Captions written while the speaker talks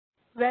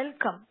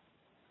Welcome,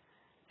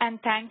 and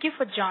thank you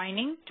for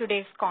joining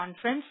today's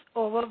conference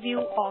overview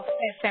of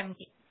FMD.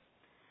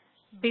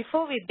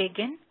 Before we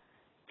begin,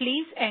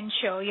 please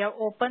ensure you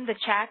open the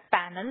chat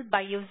panel by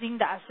using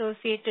the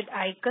associated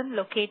icon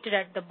located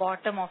at the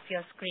bottom of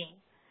your screen.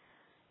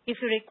 If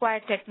you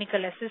require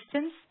technical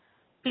assistance,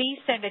 please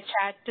send a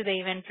chat to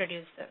the event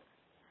producer.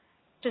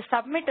 To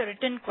submit a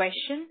written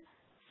question,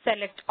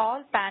 select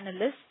all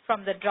panelists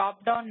from the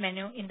drop-down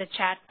menu in the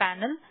chat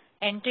panel,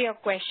 enter your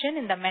question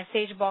in the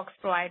message box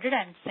provided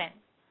and send.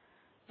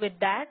 With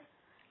that,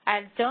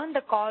 I'll turn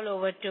the call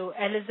over to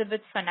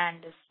Elizabeth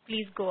Fernandez.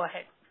 Please go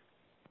ahead.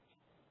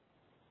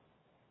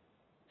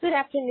 Good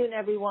afternoon,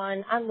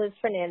 everyone. I'm Liz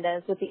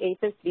Fernandez with the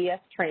APHIS-DS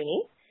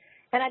training,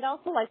 and I'd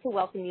also like to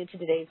welcome you to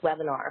today's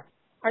webinar.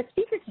 Our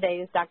speaker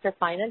today is Dr.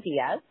 Faina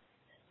Diaz.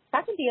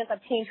 Dr. Diaz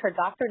obtained her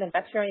doctorate in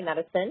veterinary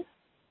medicine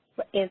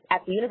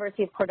at the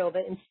University of Cordoba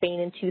in Spain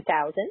in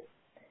 2000.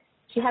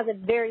 She has a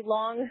very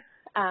long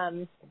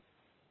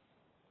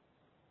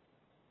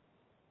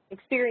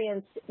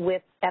experience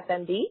with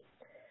FMD.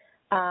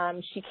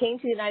 She came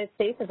to the United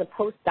States as a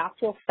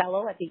postdoctoral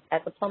fellow at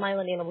the Plum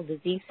Island Animal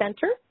Disease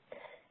Center,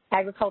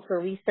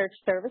 Agricultural Research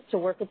Service, to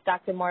work with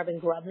Dr.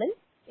 Marvin Grubman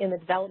in the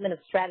development of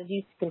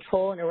strategies to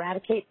control and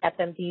eradicate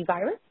FMD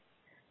virus.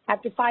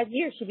 After 5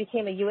 years, she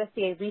became a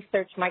USDA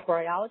research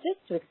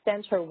microbiologist to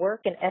extend her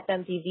work in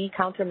FMDV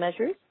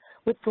countermeasures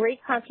with great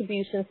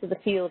contributions to the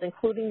field,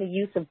 including the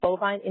use of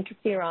bovine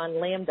interferon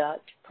lambda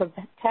to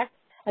protect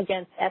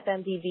against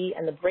FMDV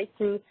and the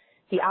breakthrough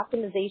the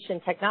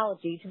optimization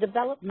technology to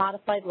develop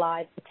modified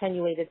live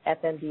attenuated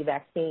FMD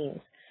vaccines.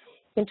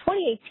 In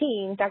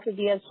 2018, Dr.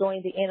 Diaz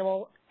joined the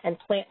Animal and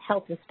Plant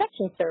Health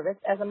Inspection Service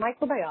as a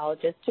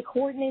microbiologist to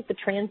coordinate the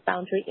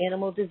transboundary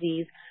animal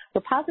disease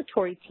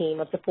repository team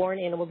of the Foreign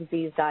Animal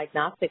Disease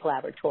Diagnostic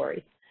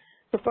Laboratory,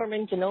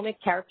 performing genomic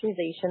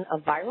characterization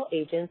of viral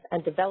agents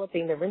and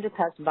developing the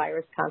rinderpest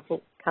virus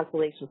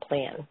constellation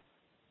plan.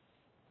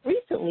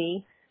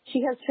 Recently,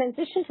 she has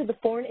transitioned to the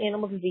Foreign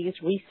Animal Disease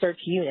Research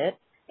Unit,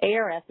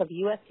 ARS of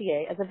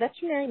USDA, as a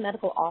veterinary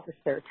medical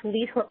officer to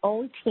lead her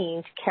own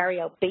team to carry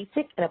out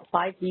basic and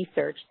applied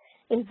research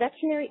in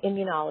veterinary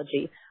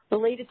immunology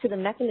related to the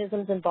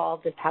mechanisms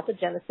involved in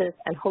pathogenesis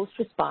and host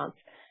response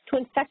to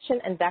infection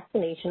and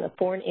vaccination of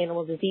foreign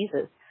animal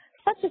diseases,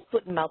 such as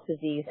foot and mouth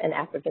disease and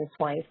African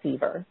swine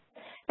fever.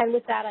 And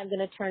with that, I'm going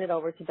to turn it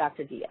over to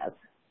Dr. Diaz.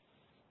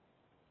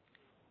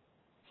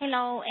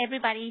 Hello,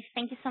 everybody.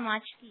 Thank you so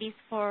much, Liz,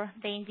 for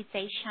the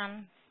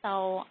invitation.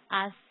 So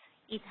as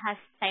it has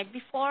said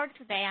before,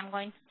 today I'm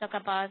going to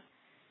talk about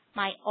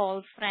my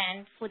old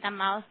friend, foot and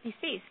mouth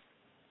disease.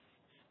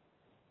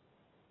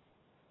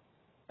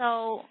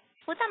 So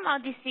foot and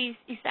mouth disease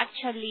is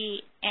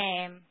actually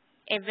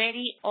a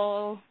very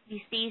old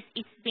disease.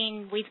 It's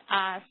been with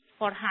us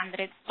for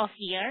hundreds of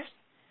years.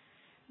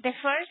 The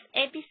first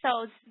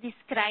episodes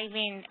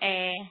describing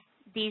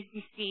this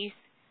disease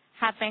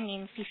happened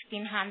in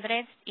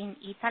 1500s in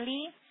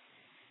Italy.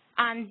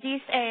 And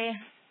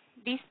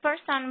this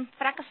person,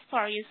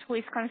 Fracastorius, who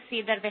is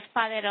considered the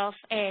father of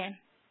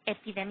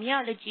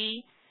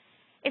epidemiology,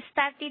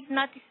 started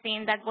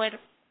noticing that were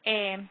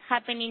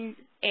happening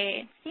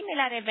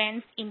similar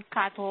events in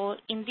cattle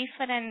in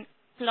different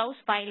close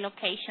by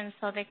locations,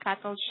 so the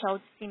cattle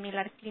showed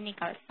similar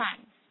clinical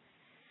signs.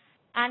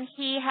 And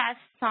he has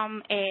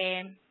some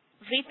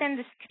written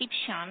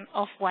description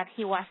of what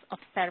he was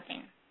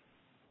observing.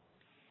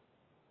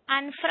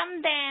 And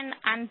from then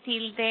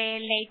until the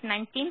late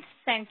 19th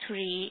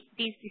century,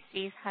 this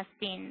disease has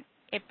been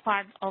a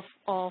part of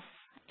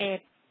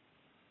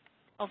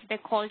the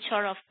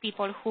culture of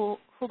people who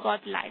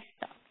got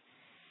livestock.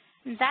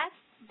 That's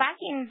back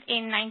in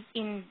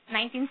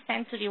 19th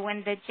century,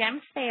 when the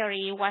germ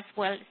theory was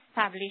well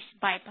established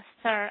by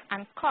Pasteur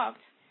and Koch,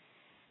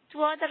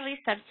 two other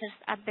researchers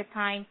at the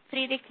time,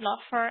 Friedrich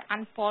Lofer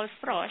and Paul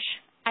Frosch,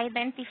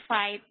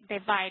 identified the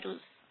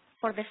virus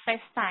for the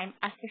first time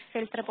as a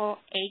filterable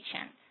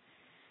agent.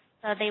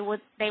 So they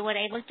were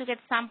able to get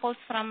samples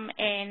from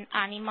an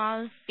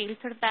animal,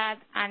 filter that,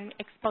 and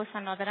expose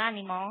another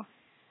animal,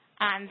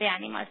 and the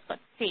animals got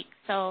sick.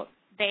 So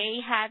they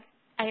had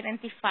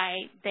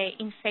identified the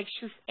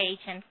infectious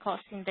agent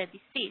causing the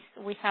disease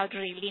without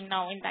really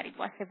knowing that it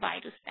was a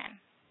virus then.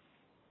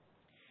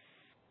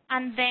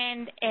 And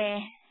then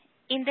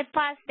in the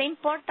past, the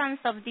importance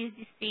of this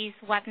disease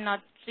was not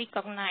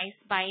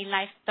recognized by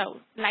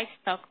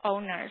livestock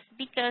owners,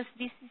 because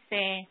this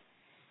is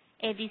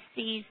a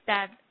disease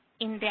that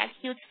in the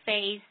acute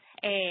phase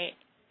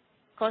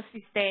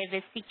causes the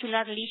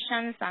vesicular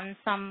lesions and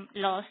some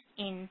loss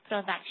in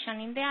production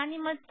in the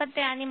animals, but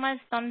the animals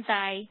don't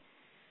die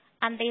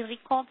and they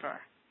recover.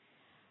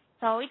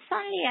 So it's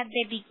only at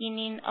the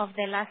beginning of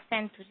the last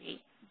century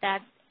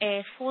that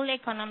a full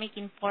economic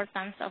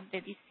importance of the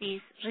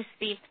disease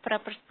received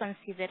proper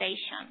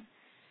consideration,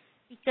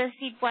 because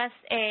it was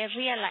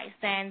realized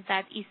then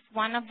that it's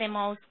one of the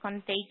most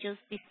contagious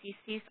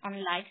diseases on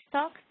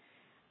livestock,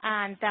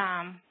 and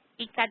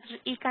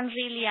it can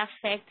really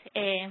affect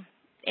the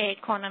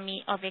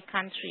economy of a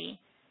country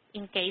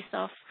in case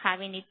of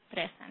having it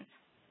present.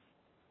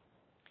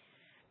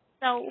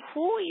 So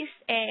who is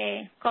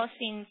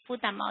causing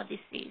foot-and-mouth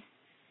disease?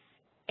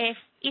 If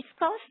it's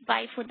caused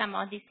by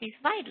foot-and-mouth disease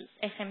virus,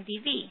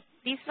 FMDV.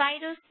 This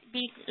virus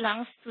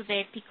belongs to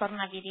the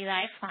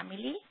Picornaviridae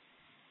family.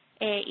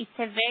 It's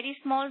a very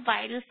small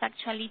virus.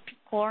 Actually,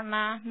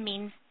 picorna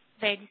means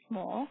very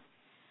small.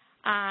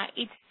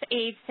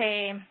 It's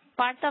a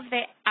part of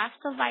the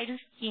Ascovirus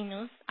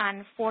genus,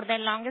 and for the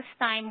longest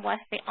time was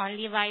the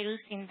only virus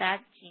in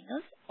that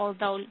genus,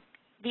 although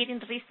very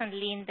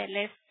recently,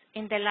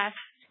 in the last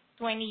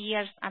 20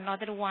 years,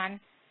 another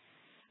one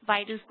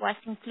virus was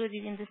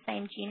included in the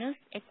same genus,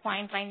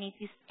 equine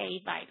rhinitis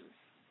A virus.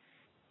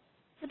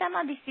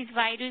 Foot-and-mouth disease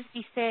virus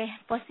is a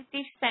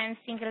positive sense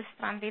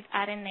single-stranded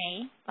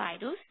RNA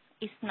virus.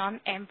 It's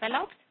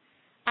non-enveloped,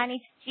 and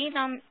its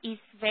genome is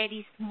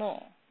very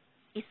small.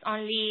 It's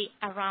only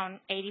around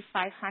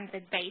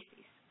 8,500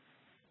 bases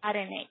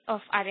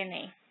of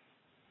RNA.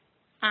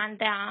 And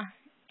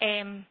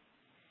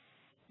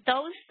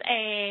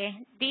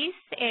this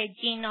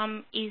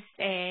genome is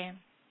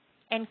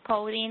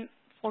encoding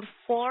for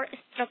 4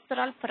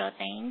 structural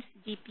proteins,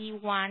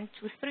 BP1,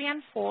 2, 3,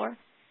 and 4,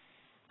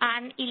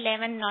 and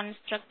 11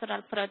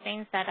 non-structural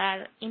proteins that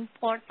are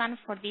important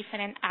for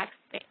different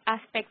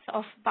aspects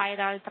of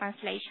viral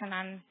translation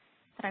and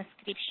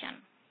transcription.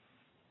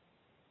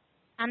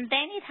 And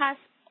then it has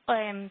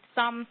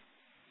some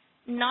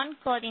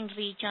non-coding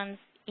regions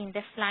in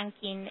the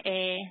flanking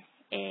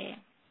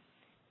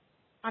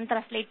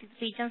untranslated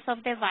regions of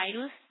the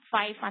virus,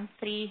 5 and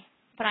 3'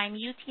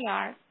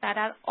 UTR, that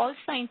are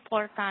also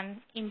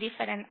important in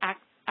different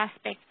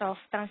aspects of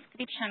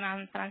transcription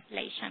and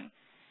translation.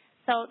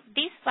 So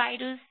this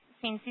virus,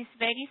 since it's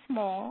very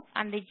small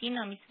and the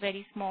genome is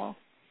very small,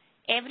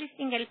 every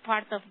single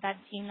part of that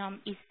genome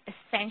is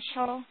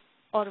essential,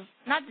 or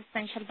not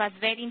essential, but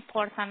very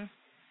important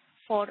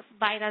for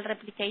viral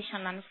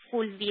replication and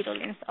full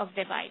virulence of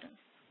the virus.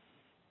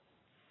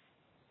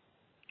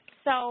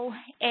 So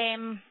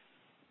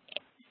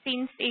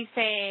since it's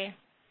a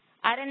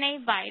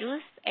RNA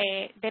virus,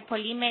 the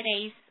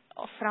polymerase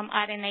from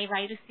RNA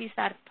viruses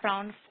are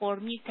prone for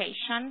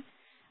mutation,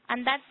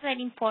 and that's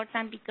very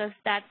important because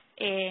that's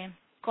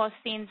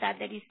causing that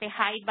there is a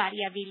high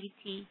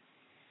variability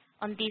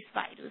on this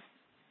virus.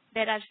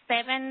 There are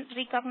 7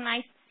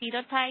 recognized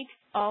serotypes,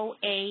 O,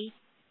 A,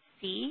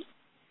 C,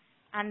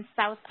 and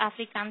South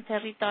African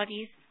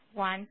territories,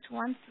 1, 2,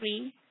 and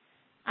 3,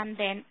 and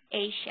then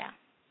Asia.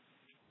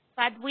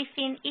 But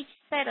within each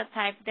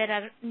serotype, there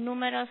are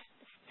numerous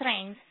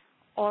strains,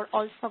 or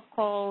also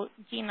called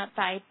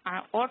genotype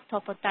or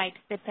topotypes,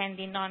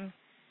 depending on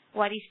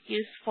what is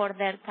used for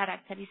their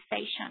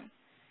characterization.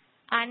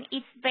 And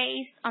it's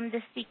based on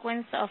the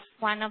sequence of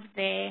one of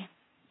the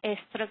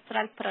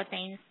structural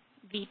proteins,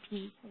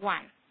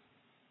 BP1.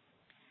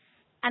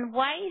 And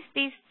why is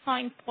this so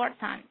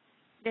important,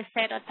 the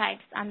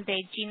serotypes and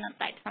the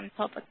genotypes and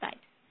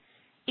topotypes?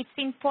 It's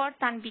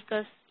important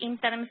because in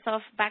terms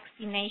of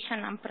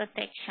vaccination and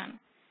protection,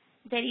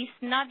 there is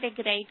not a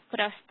great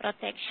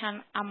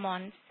cross-protection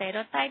among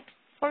serotypes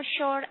for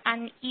sure,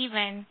 and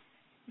even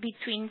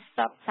between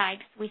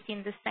subtypes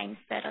within the same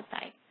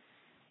serotype.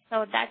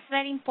 So that's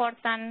very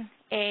important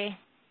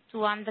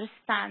to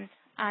understand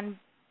and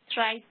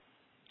try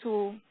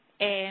to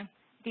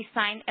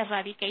design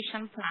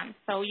eradication plans.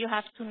 So you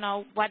have to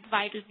know what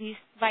viruses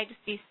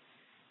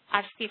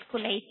are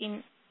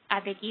circulating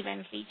at a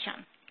given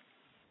region.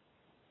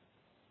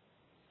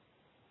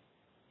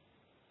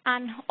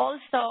 And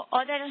also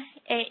other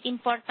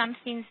important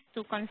things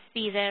to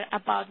consider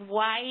about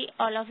why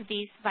all of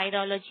this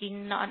virology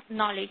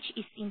knowledge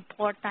is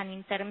important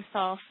in terms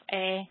of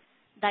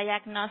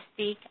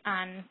diagnostic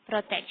and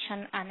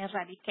protection and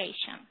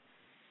eradication.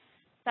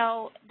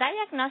 So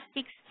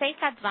diagnostics take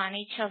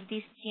advantage of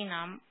this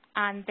genome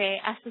and the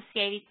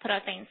associated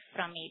proteins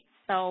from it.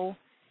 So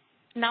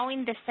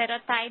knowing the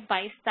serotype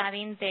by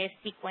studying the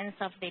sequence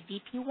of the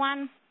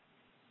BP1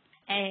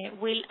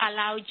 will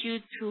allow you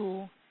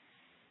to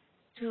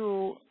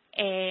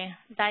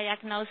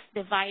diagnose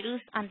the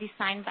virus and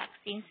design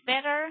vaccines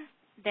better.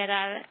 There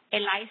are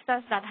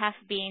ELISAs that have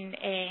been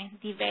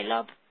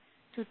developed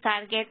to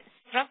target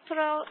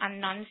structural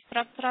and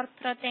non-structural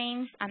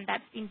proteins, and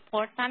that's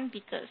important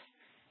because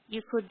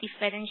you could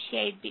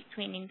differentiate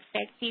between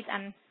infected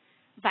and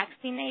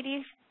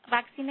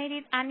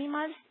vaccinated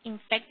animals.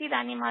 Infected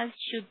animals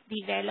should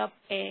develop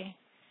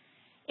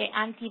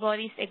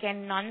antibodies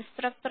against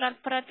non-structural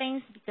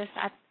proteins because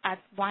at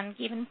one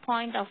given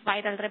point of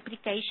viral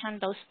replication,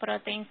 those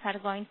proteins are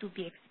going to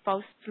be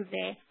exposed to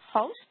the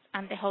host,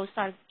 and the host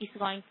is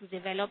going to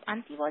develop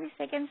antibodies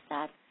against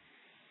that,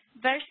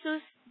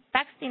 versus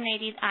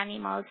vaccinated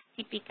animals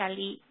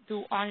typically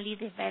do only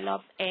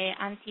develop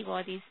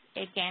antibodies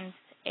against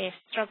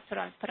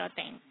structural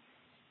proteins.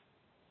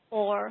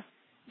 Or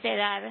there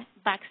are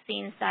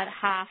vaccines that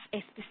have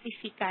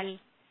specific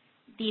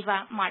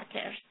DIVA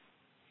markers.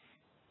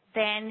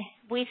 Then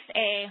with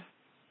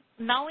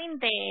knowing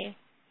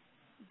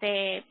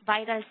the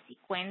viral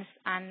sequence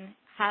and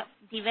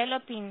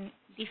developing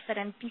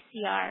different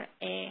PCR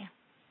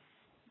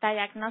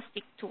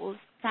diagnostic tools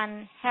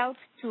can help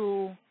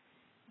to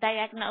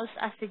diagnose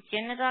as a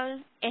general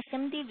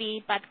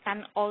FMDV, but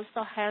can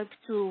also help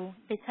to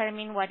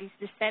determine what is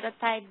the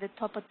serotype, the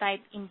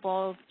topotype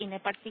involved in a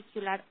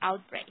particular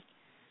outbreak.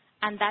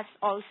 And that's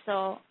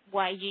also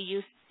why you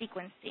use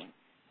sequencing,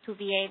 to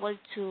be able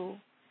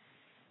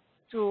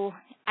to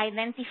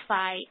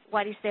identify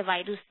what is the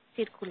virus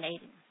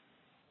circulating.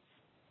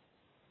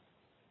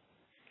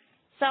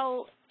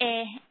 So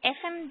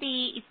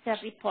FMD is a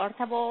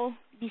reportable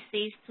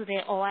disease to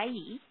the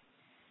OIE,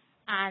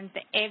 and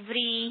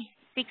every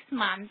 6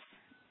 months,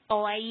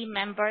 OIE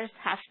members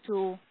have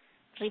to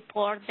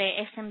report the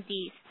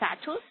FMD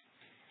status,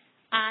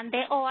 and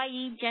the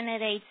OIE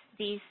generates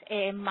these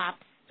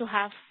maps to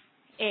have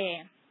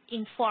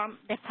inform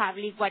the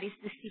public what is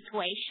the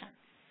situation.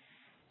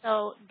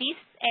 So this,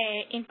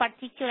 in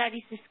particular,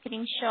 is a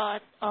screenshot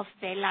of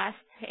the last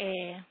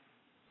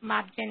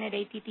map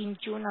generated in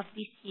June of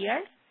this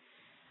year.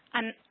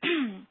 And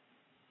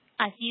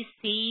as you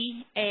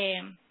see,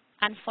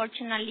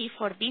 unfortunately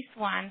for this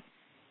one,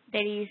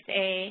 there is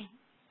a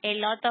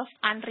lot of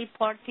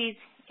unreported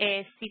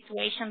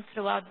situations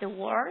throughout the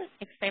world,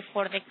 except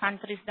for the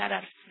countries that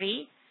are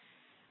free.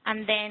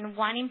 And then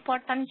one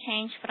important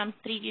change from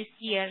previous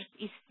years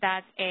is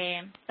that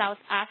South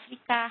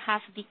Africa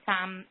has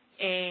become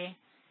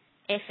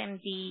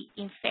FMD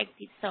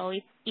infected, so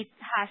it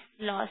has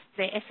lost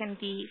the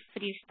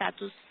FMD-free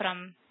status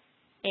from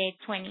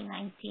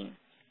 2019.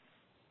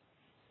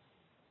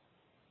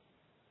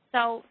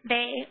 So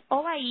the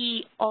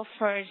OIE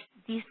offers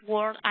this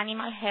World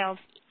Animal Health,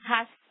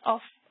 has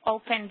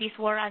opened this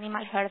World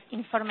Animal Health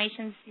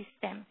information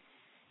system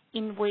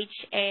in which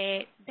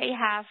they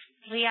have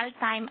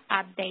real-time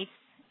updates,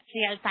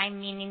 real-time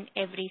meaning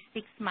every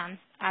 6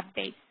 months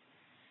updates,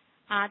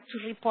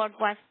 to report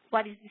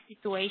what is the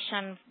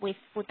situation with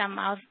foot and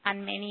mouth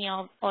and many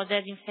of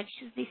other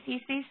infectious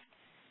diseases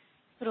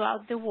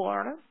throughout the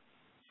world.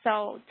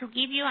 So to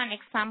give you an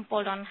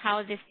example on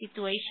how the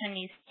situation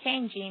is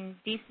changing,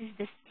 this is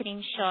the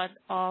screenshot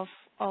of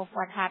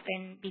what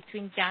happened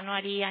between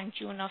January and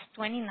June of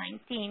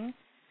 2019.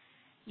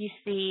 You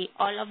see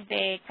all of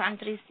the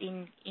countries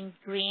in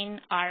green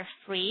are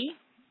free,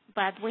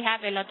 but we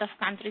have a lot of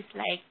countries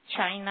like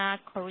China,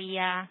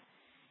 Korea,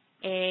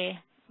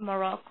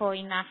 Morocco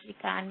in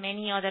Africa, and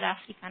many other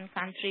African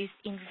countries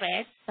in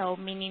red, so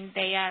meaning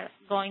they are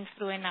going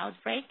through an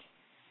outbreak.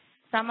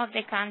 Some of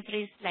the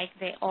countries, like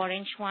the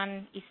orange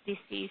one, is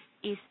disease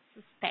is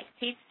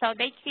suspected. So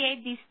they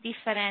create these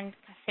different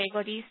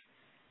categories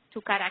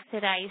to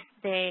characterize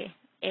the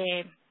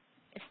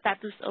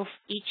status of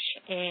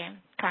each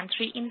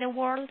country in the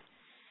world.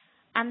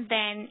 And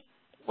then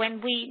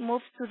when we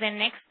move to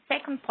the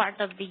second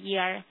part of the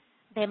year,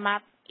 the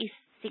map is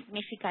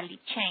significantly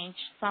changed.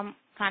 Some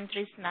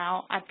countries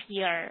now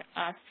appear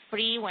as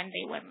free when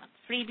they were not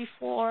free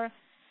before.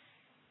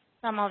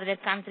 Some of the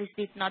countries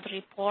did not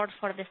report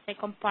for the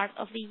second part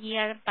of the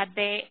year, but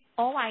the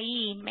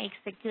OIE makes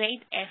a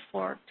great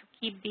effort to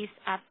keep this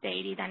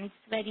updated, and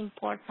it's very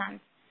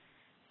important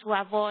to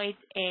avoid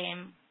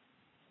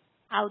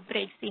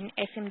outbreaks in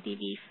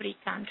FMDV-free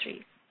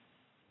countries.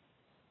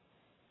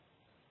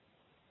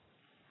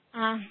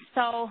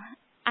 So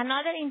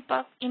another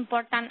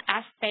important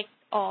aspect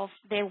of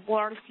the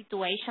world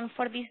situation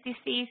for this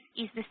disease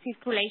is the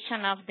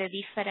circulation of the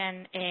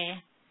different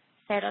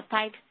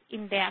serotypes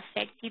in the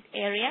affected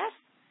areas.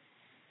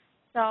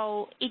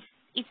 So it's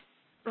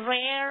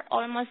rare,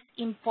 almost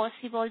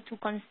impossible to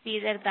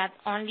consider that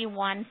only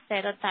one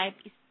serotype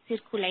is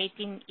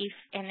circulating if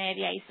an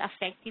area is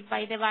affected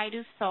by the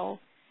virus. So,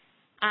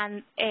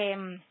 and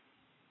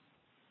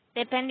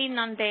depending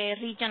on the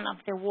region of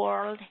the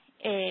world,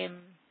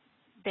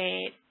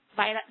 the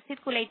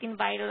circulating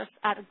viruses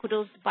are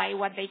grouped by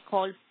what they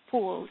call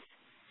pools.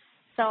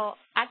 So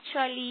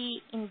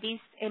actually, in this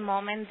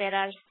moment, there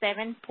are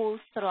 7 pools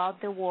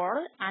throughout the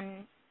world,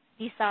 and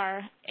these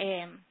are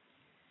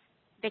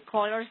the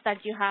colors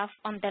that you have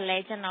on the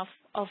legend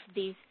of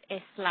this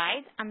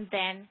slide. And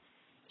then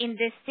in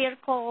the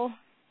circle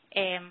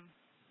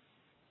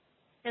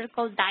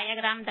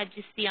diagram that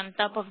you see on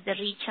top of the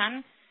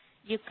region,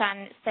 you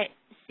can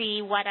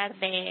see what are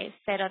the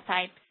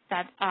serotypes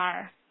that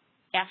are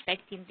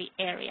affecting the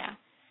area.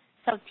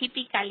 So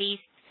typically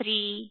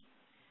 3,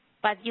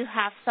 but you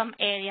have some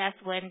areas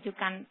when you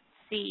can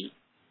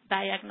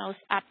diagnose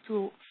up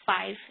to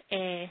 5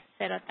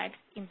 serotypes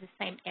in the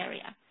same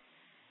area.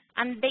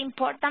 And the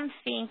important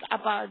thing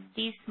about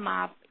this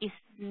map is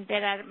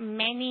there are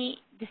many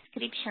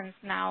descriptions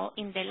now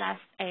in the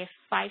last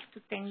 5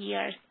 to 10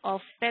 years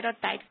of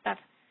serotypes that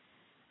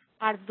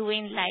are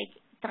doing like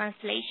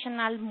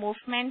translational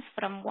movements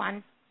from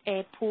one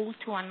pool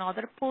to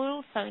another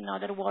pool. So in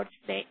other words,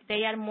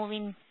 they are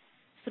moving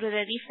through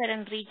the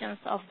different regions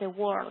of the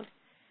world.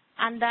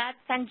 And that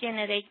can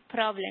generate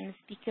problems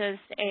because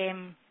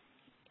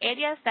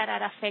areas that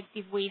are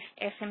affected with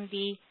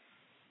FMD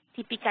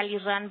typically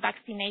run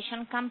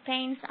vaccination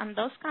campaigns, and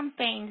those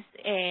campaigns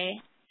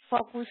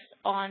focus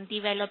on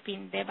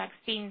developing the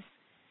vaccines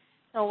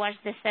towards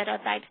the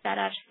serotypes that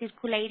are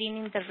circulating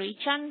in the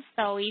region.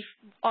 So if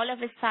all of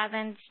a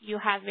sudden you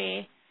have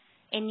a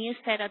new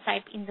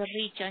serotype in the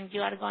region,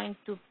 you are going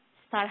to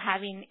start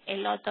having a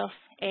lot of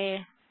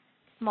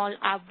small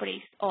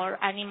outbreaks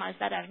or animals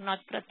that are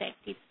not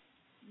protected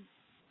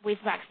with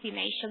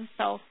vaccination.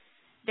 So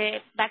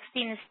the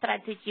vaccine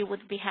strategy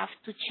would have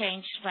to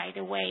change right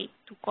away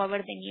to cover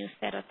the new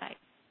serotype.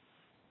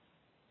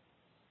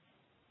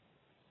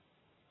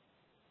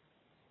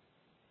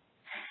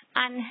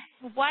 And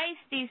why is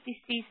this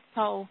disease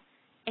so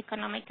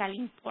economically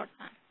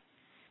important?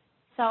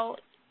 So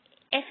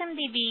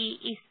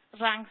FMDB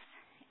ranks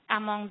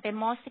among the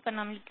most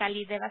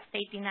economically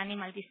devastating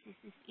animal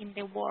diseases in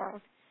the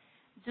world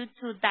due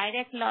to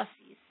direct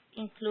losses,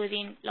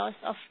 including loss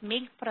of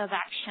milk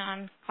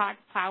production, card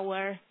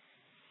power,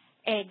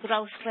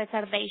 growth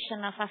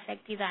retardation of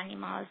affected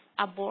animals,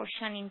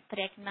 abortion in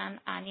pregnant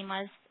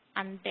animals,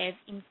 and death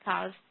in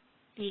cows,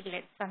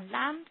 piglets, and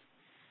lambs.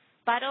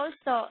 But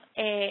also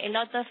a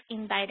lot of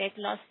indirect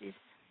losses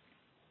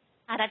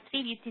are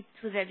attributed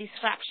to the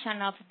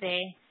disruption of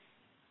the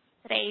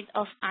trade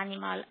of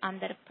animal and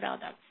their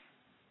products.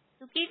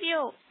 To give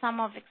you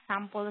some of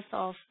examples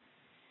of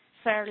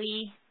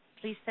fairly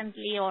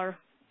recently or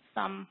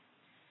some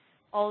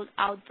old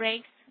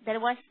outbreaks, there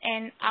was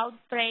an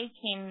outbreak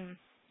in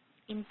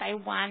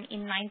Taiwan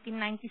in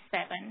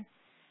 1997.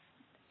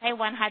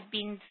 Taiwan had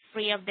been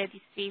free of the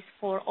disease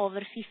for over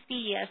 50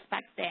 years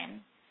back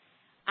then.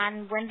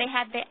 And when they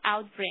had the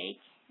outbreak,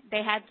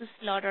 they had to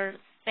slaughter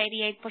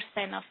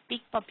 38% of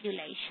pig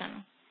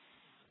population.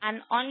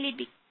 And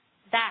only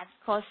that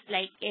cost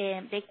like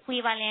the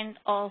equivalent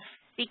of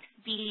 $6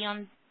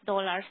 billion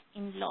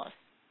in loss.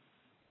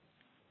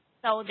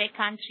 So the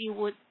country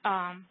would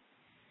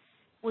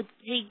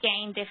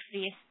regain the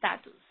free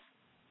status.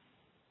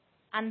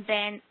 And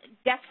then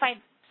the $6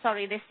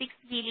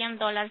 billion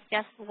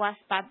just was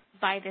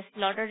by the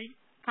slaughter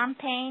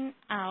campaign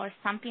or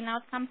stamping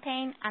out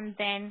campaign, and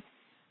then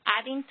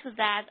adding to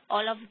that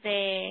all of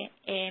the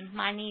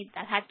money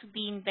that had to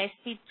be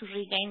invested to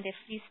regain the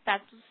free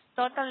status,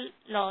 total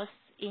loss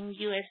in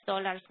US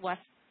dollars was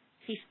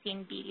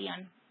 $15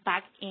 billion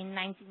back in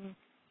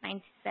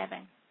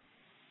 1997.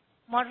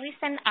 More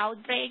recent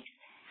outbreaks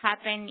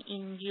happened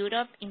in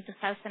Europe in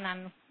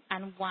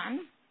 2001,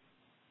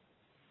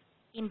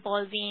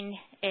 involving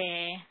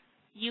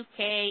UK,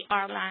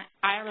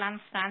 Ireland,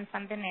 France,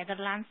 and the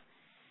Netherlands.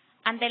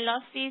 And the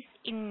losses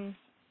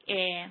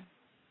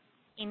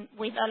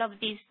with all of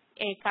these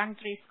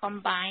countries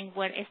combined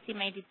were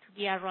estimated to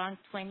be around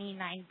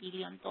 $29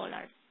 billion.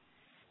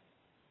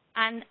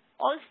 And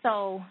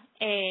also,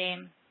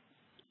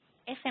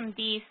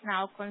 FMD is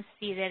now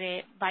considered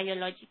a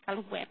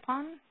biological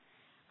weapon.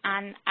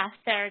 And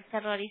after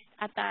terrorist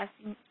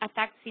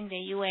attacks in the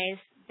U.S.,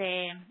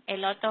 a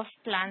lot of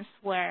plans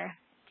were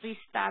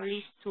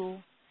reestablished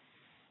to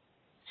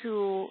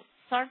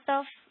sort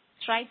of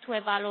try to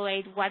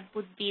evaluate what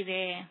would be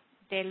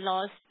the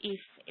loss if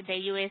the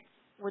U.S.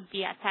 would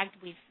be attacked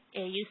with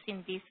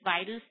using this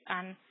virus.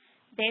 And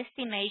the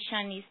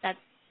estimation is that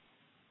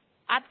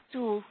up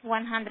to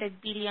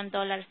 $100 billion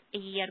a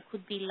year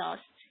could be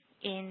lost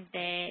in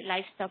the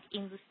livestock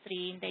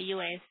industry in the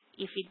U.S.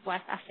 if it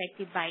was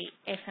affected by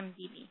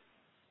FMDB.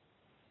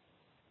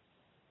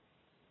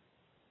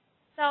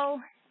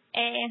 So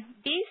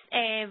this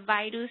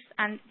virus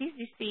and this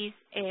disease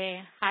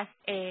has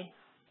a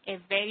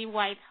very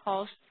wide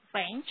host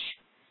range.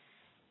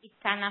 It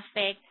can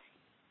affect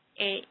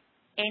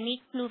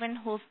any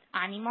cloven-hoofed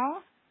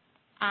animal,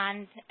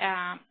 and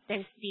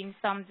there's been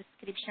some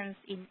descriptions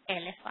in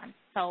elephants.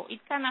 So it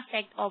can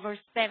affect over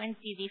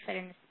 70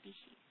 different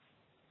species.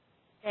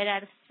 There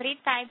are 3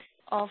 types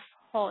of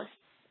hosts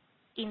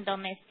in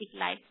domestic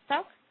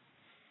livestock.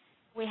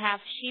 We have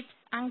sheep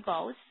and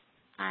goats,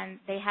 and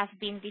they have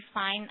been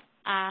defined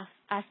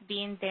as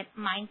being the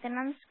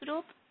maintenance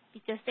group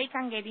because they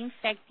can get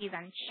infected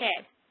and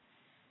shed,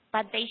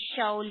 but they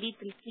show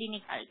little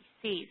clinical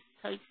disease,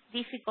 so it's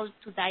difficult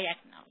to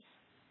diagnose.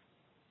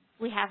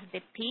 We have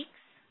the pigs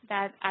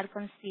that are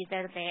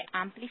considered the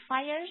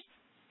amplifiers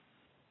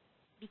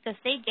because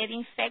they get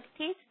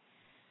infected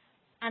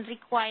and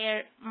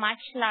require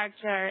much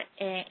larger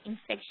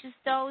infectious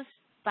dose,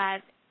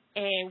 but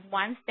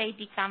once they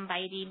become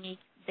viremic,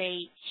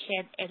 they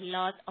shed a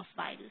lot of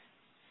virus.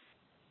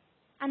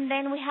 And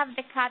then we have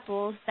the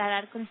cattle that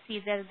are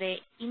considered the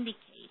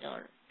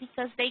indicator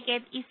because they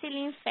get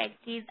easily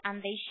infected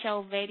and they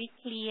show very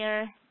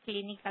clear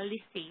clinical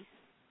disease.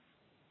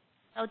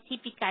 So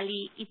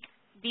typically,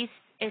 this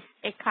is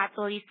a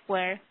cattle is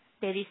where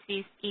the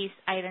disease is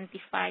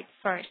identified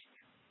first.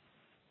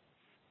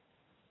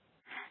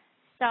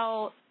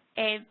 So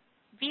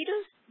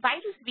virus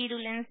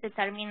virulence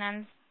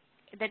determines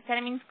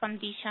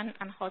condition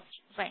and host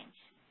range.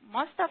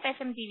 Most of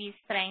FMDB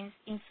strains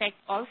infect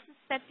all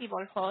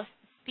susceptible host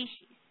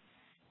species,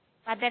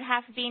 but there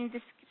have been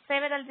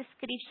several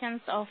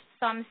descriptions of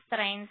some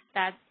strains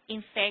that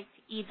infect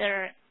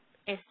either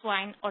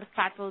swine or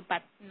cattle,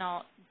 but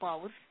not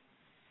both.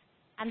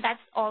 And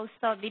that's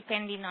also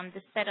depending on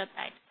the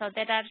serotype. So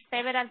there are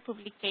several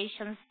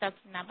publications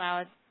talking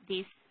about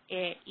this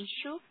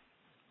issue.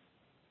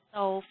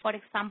 So, for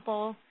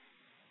example,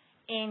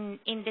 in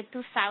the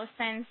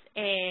 2000s,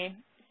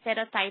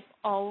 serotype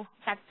O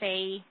cat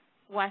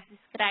was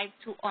described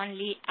to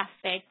only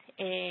affect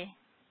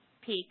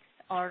pigs,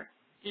 or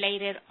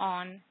later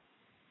on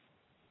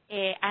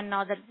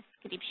another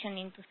description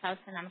in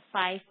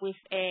 2005 with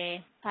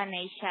a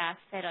Panacea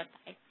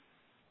serotype.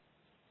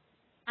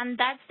 And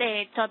that's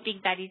the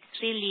topic that is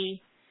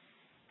really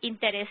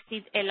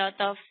interested a lot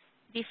of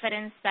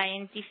different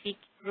scientific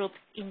groups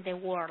in the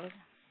world.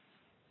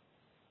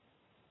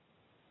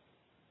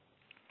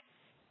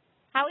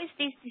 How is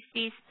this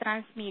disease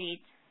transmitted?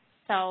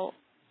 So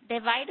the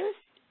virus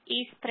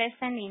is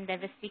present in the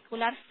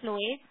vesicular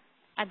fluid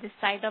at the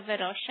site of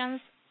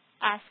erosions,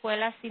 as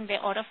well as in the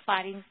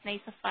oropharynx,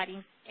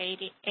 nasopharynx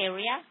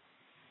area.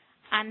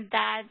 And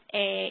that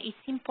is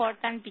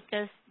important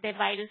because the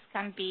virus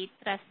can be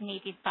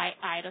transmitted by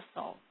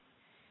aerosol.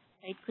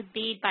 It could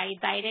be by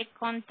direct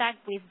contact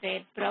with the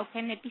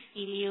broken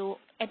epithelial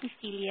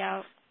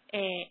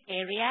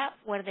area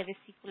where the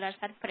vesiculars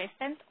are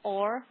present,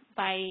 or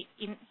by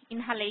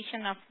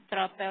inhalation of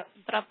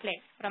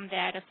droplets from the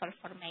aerosol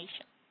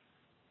formation.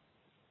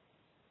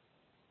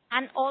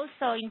 And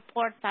also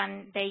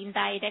important, the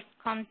indirect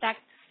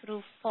contact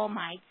through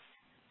fomites.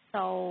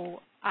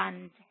 So,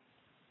 and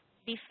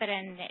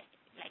different,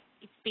 like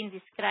it's been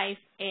described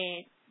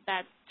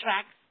that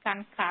trucks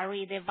can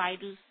carry the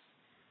virus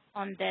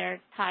on their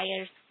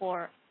tires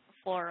for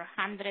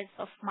hundreds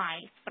of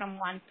miles from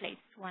one place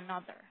to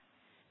another.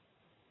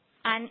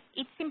 And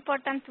it's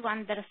important to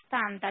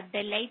understand that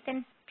the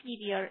latent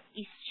period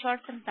is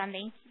shorter than the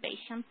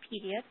incubation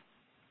period.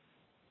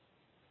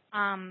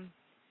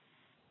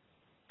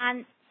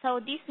 And so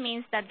this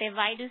means that the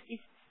virus is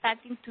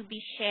starting to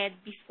be shed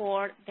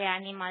before the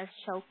animals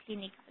show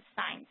clinical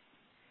signs.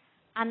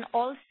 And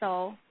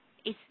also,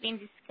 it's been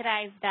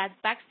described that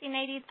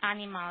vaccinated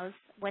animals,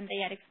 when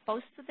they are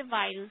exposed to the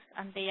virus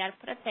and they are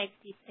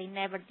protected, they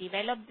never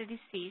develop the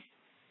disease,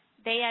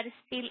 they are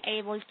still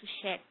able to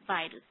shed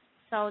virus.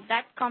 So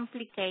that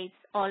complicates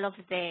all of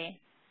the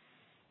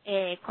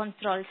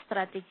control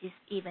strategies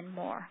even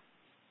more.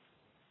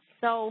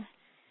 So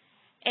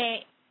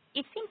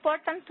it's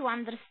important to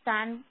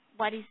understand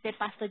what is the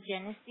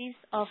pathogenesis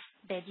of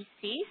the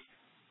disease.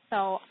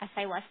 So as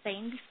I was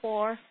saying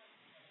before,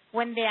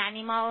 when the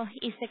animal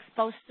is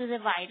exposed to the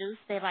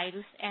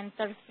virus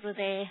enters through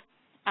the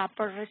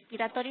upper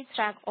respiratory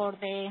tract or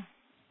the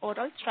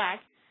oral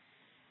tract,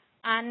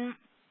 and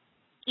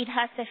it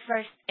has a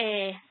first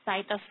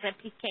site of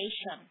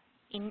replication.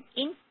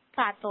 In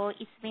cattle,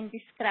 it's been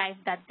described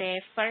that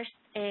the first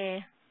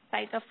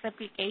site of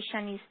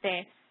replication is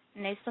the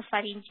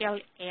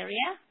nasopharyngeal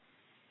area,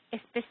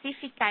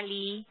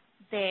 specifically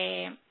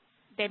the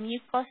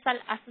mucosal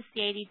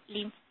associated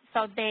lymph.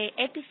 So the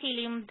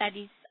epithelium that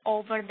is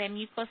over the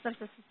mucosal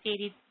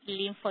associated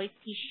lymphoid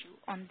tissue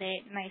on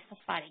the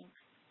nasopharynx.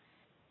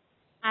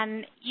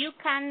 And you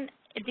can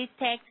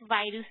detect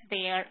virus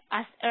there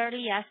as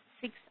early as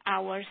 6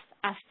 hours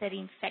after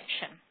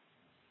infection.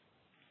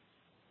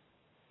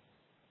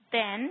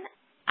 Then,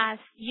 as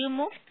you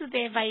move to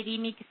the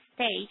viremic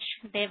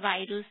stage, the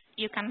virus,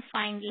 you can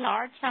find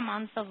large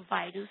amounts of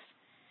virus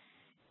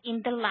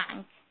in the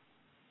lung,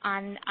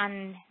 and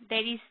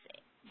there is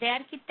the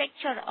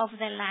architecture of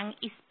the lung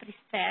is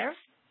preserved,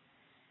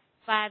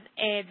 but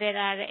there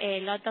are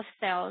a lot of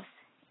cells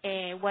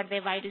where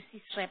the virus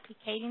is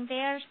replicating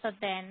there. So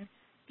then,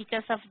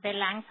 because of the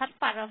lungs are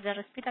part of the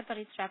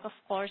respiratory tract, of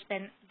course,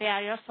 then the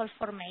aerosol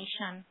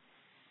formation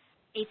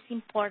is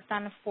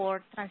important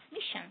for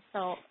transmission.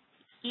 So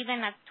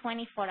even at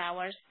 24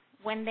 hours,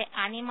 when the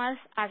animals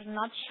are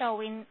not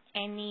showing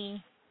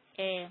any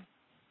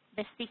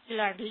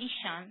vesicular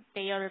lesion,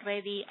 they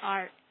already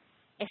are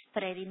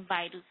spreading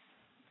virus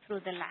through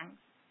the lungs.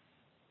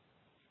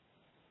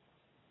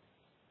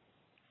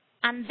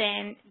 And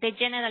then the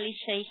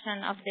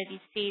generalization of the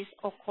disease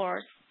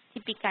occurs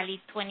typically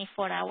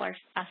 24 hours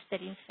after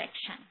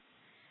infection.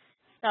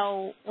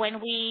 So when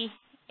we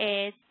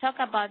talk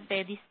about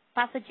the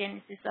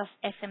pathogenesis of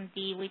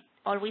FMD, we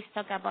always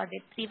talk about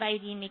the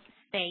pre-viremic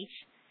stage,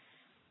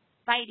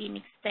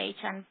 viremic stage,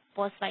 and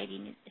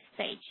post-viremic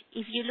stage.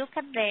 If you look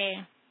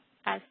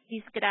at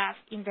this graph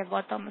in the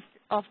bottom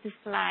of the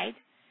slide,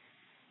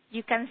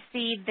 you can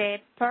see the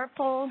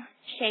purple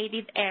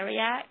shaded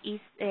area is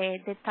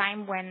the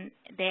time when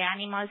the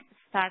animals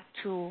start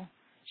to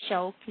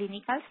show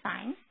clinical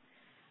signs.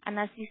 And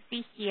as you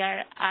see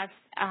here, as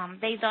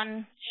they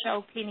don't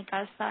show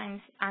clinical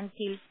signs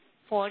until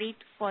 40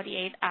 to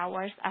 48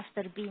 hours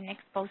after being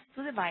exposed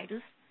to the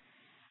virus.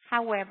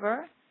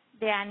 However,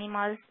 the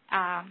animals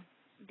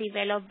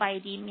develop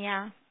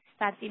viremia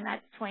starting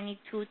at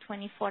 22,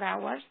 24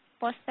 hours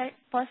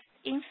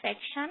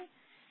post-infection.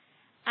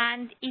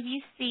 And if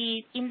you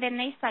see in the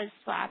nasal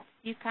swab,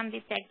 you can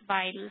detect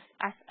virus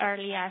as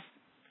early as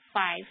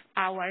 5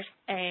 hours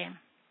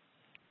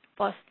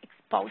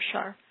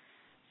post-exposure.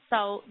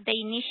 So the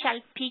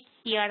initial peak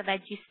here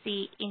that you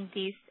see in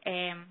this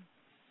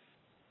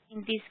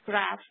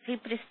graph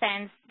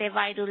represents the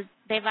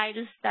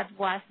virus that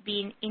was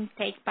being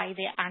intaken by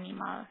the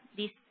animal.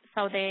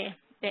 So the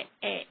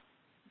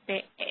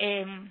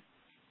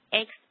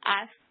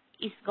x-axis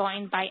is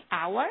going by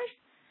hours.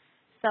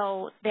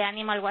 So the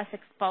animal was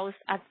exposed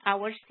at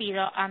hour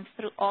 0, and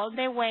all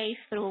the way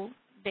through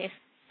the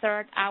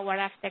 3rd hour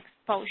after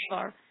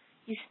exposure,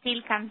 you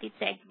still can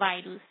detect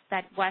virus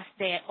that was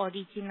there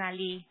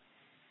originally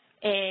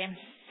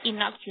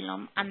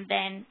inoculum, and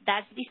then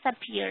that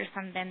disappears,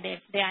 and then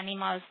the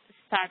animals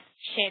start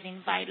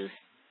shedding virus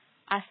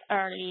as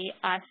early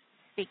as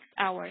 6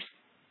 hours.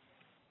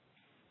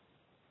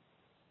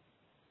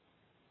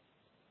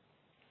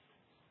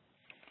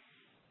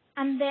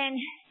 And then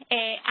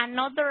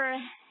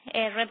another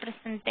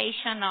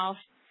representation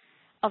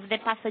of the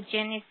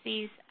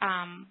pathogenesis,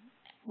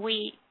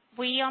 we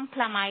on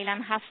Plum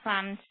Island have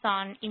run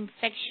some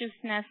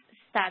infectiousness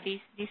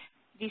studies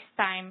this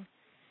time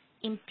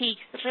in pigs,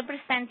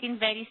 representing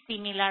very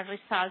similar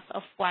results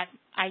of what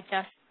I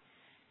just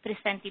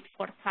presented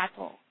for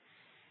cattle.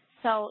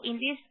 So in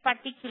these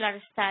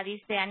particular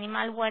studies, the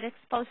animals were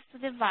exposed to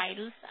the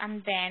virus,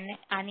 and then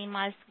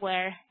animals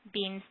were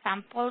being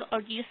sampled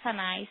or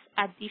euthanized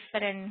at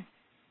different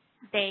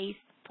days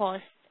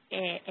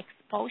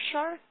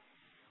post-exposure,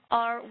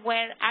 or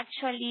were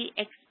actually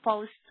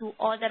exposed to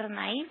other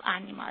naive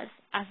animals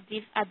at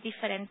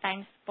different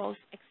times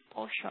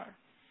post-exposure.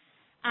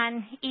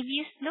 And if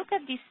you look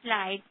at this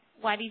slide,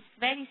 what is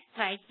very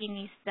striking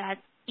is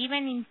that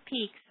even in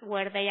pigs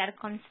where they are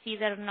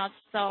considered not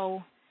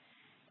so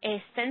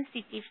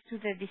sensitive to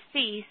the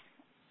disease,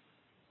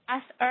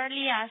 as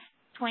early as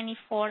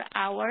 24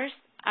 hours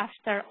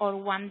after or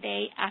 1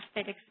 day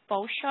after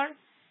exposure,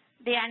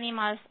 the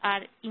animals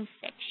are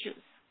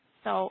infectious.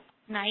 So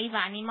naive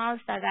animals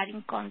that are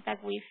in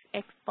contact with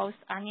exposed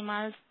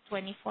animals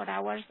 24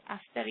 hours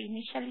after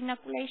initial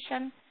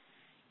inoculation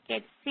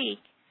get sick.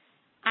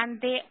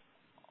 And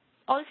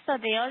also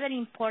the other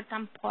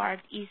important part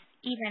is,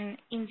 even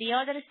in the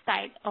other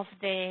side of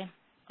the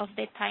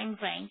time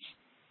range,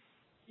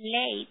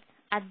 late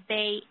at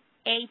day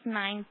 8,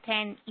 9,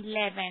 10,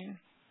 11,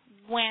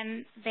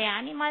 when the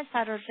animals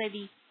are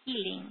already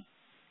healing,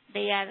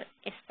 they are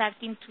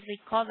starting to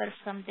recover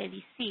from the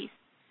disease,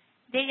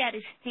 they are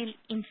still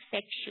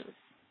infectious.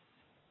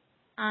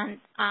 And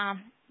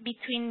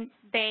between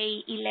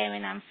day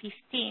 11 and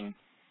 15,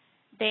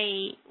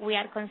 we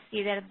are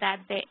considered that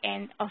the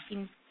end of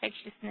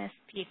infectiousness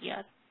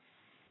period.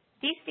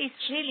 This is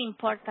really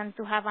important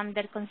to have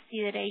under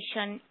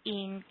consideration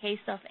in case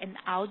of an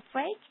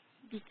outbreak,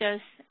 because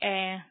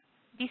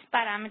these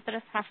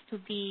parameters have to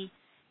be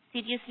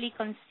seriously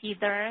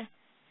considered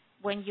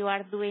when you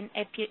are doing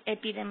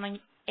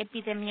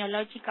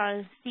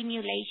epidemiological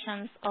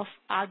simulations of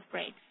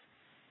outbreaks.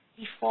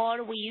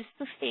 Before, we used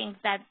to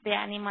think that the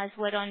animals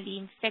were only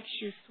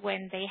infectious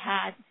when they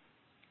had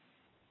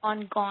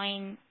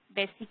ongoing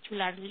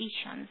vesicular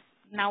lesions.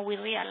 Now we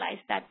realize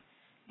that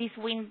this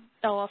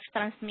window of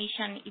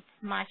transmission is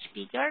much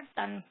bigger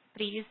than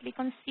previously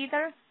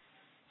considered,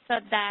 so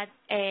that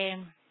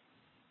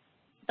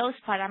those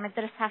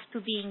parameters have to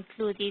be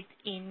included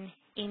in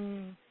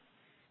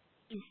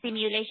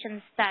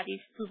simulation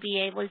studies to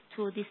be able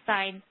to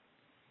design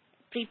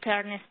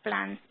preparedness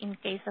plans in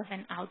case of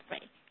an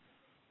outbreak.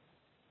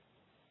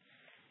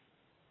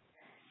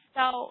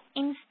 So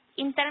in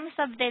terms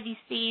of the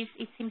disease,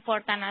 it's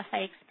important, as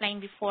I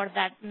explained before,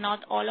 that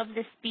not all of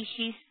the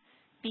species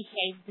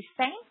behave the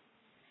same.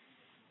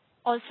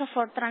 Also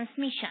for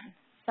transmission.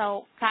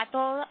 So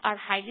cattle are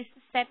highly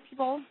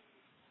susceptible.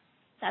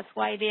 That's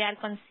why they are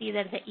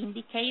considered the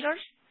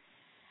indicators.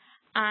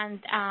 And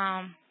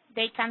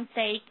they can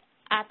take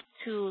up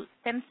to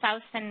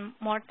 10,000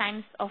 more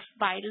times of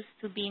virus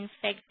to be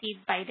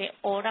infected by the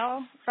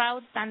oral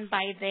route than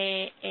by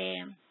the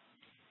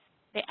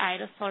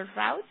aerosol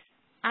route.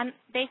 And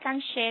they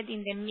can shed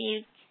in the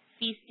milk,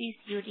 feces,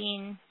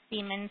 urine,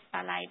 semen,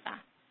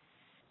 saliva.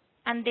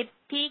 And the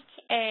peak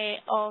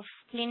of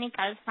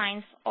clinical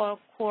signs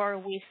occur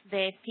with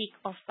the peak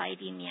of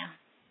viremia.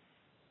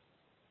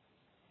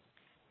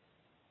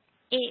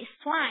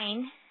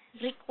 Swine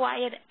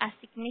require a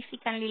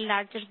significantly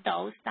larger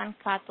dose than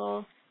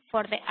cattle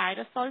for the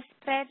aerosol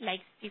spread,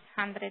 like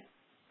 600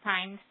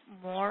 times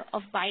more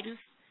of virus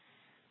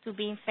to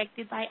be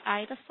infected by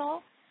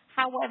aerosol.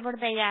 However,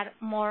 they are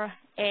more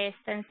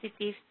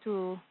sensitive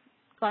to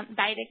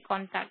direct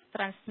contact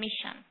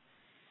transmission.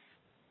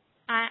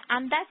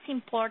 And that's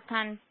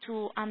important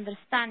to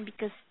understand,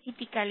 because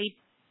typically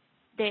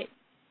the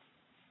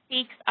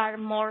pigs are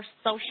more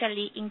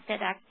socially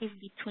interactive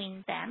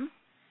between them.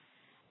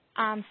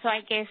 So I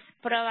guess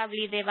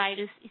probably the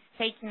virus is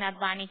taking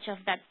advantage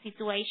of that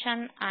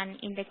situation, and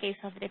in the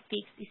case of the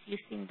pigs, is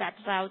using that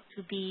route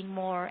to be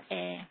more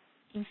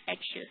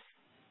infectious.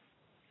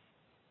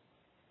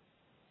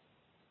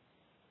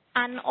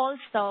 And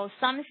also,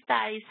 some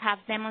studies have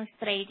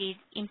demonstrated,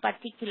 in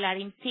particular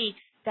in pigs,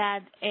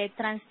 that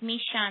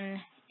transmission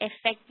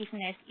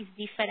effectiveness is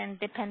different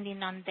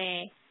depending on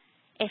the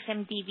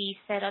FMD-free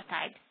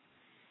serotypes.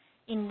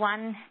 In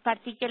one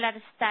particular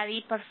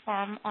study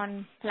performed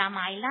on Plum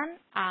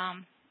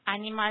Island,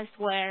 animals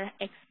were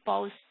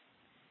exposed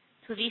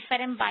to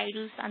different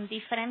viruses at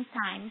different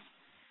times,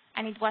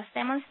 and it was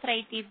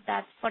demonstrated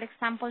that, for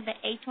example, the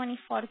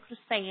A24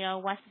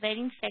 Cruzeiro was very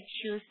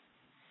infectious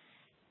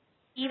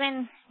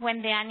even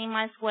when the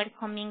animals were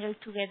commingled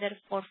together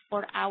for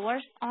 4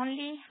 hours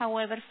only.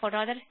 However, for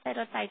other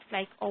serotypes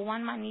like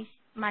O1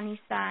 Manisa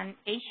and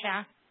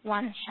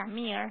Asia-1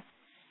 Shamir,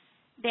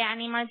 the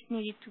animals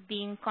needed to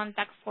be in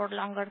contact for a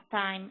longer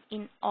time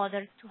in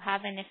order to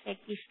have an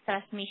effective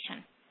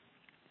transmission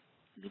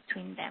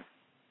between them.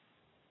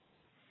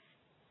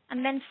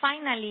 And then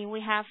finally,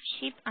 we have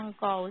sheep and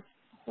goats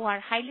who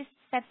are highly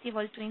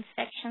susceptible to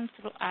infection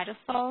through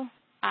aerosol,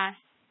 as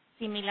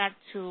similar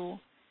to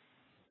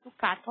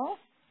cattle,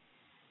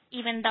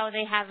 even though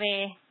they have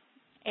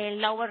a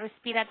lower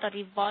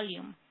respiratory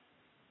volume.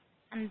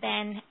 And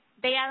then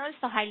they are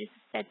also highly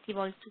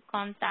susceptible to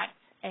contact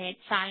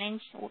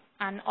challenge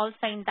and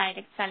also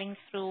indirect challenge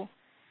through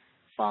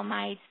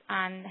fomites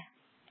and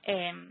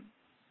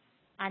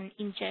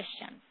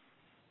ingestion.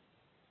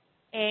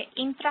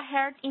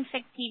 Intra-herd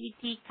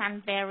infectivity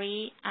can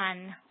vary,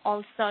 and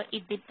also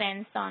it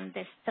depends on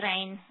the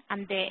strain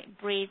and the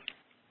breed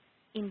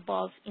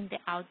involved in the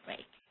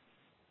outbreak.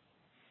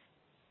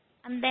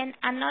 And then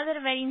another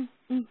very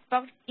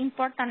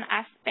important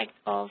aspect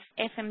of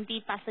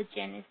FMD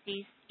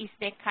pathogenesis is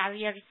the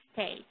carrier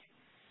state.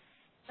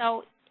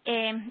 So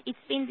it's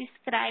been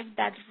described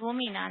that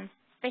ruminants,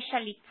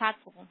 especially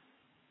cattle,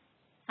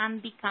 can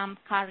become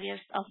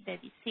carriers of the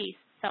disease.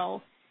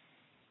 So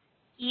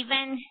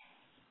even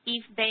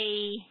if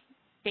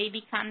they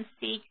become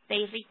sick,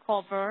 they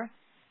recover,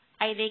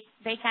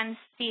 they can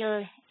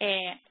still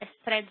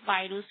spread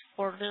virus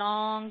for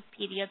long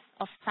periods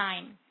of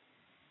time.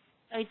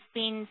 So it's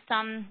been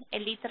some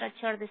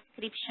literature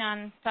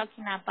description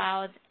talking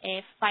about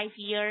 5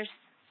 years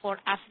for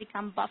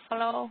African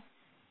buffalo,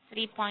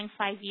 3.5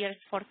 years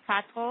for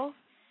cattle,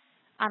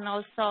 and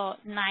also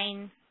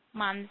 9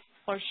 months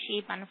for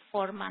sheep and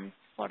 4 months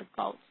for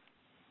goats.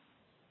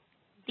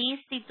 This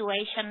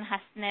situation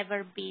has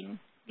never been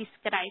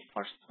described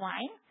for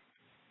swine,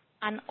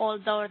 and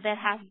although there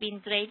have been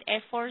great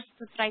efforts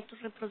to try to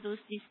reproduce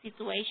this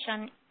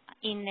situation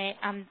in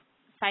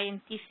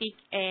scientific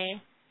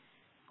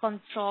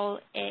control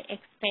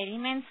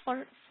experiments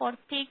for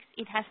pigs,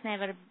 it has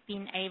never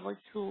been able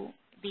to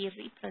be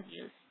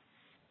reproduced.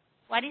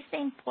 What is the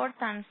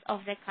importance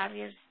of the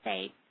carrier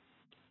state?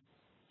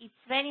 It's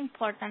very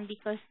important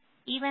because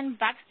even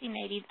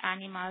vaccinated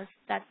animals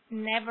that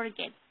never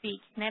get sick,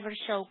 never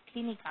show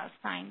clinical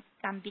signs,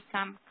 can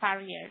become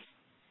carriers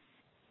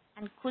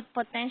and could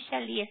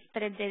potentially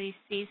spread the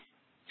disease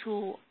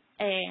to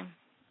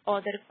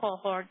other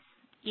cohorts,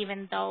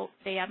 even though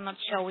they are not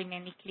showing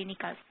any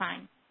clinical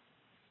signs.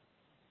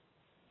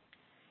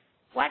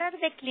 What are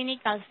the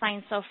clinical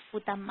signs of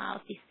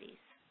foot-and-mouth disease?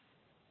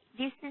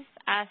 This is,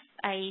 as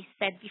I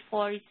said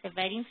before, it's a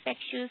very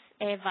infectious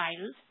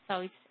virus, so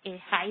it's a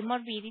high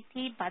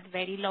morbidity but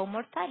very low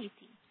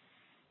mortality.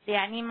 The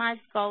animals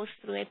go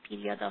through a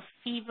period of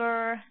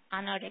fever,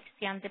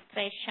 anorexia and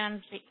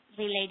depression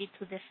related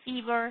to the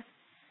fever,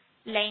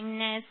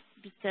 lameness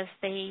because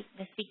the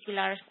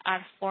vesiculars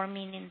are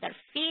forming in their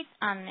feet,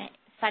 and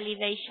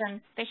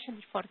salivation,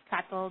 especially for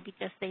cattle,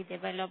 because they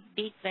develop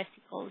big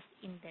vesicles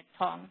in the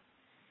tongue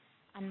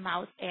and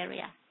mouth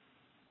area.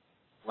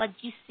 What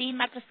you see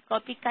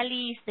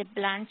macroscopically is the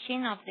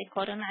blanching of the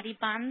coronary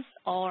bands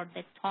or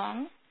the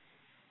tongue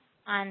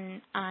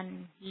and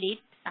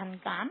lips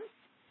and gums,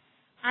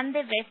 and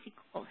the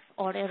vesicles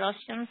or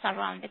erosions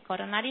around the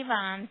coronary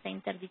bands, the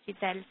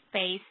interdigital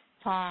space,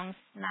 tongue,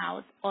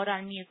 snout,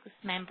 oral mucous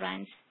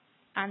membranes,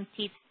 and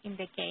teeth in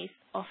the case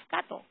of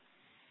cattle.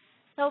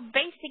 So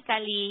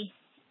basically,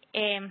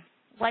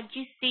 what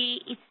you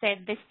see is a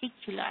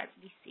vesicular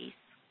disease.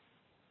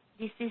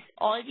 This is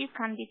all you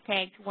can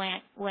detect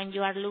when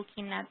you are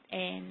looking at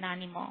an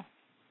animal.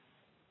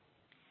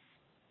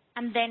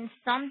 And then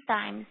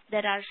sometimes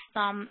there are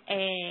some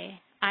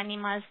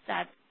animals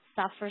that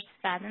suffer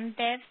sudden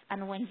death,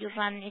 and when you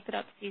run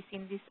necropsies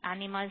in these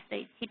animals,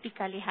 they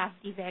typically have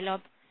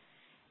developed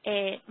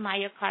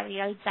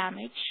myocardial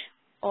damage,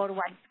 or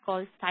what is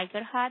called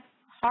tiger heart,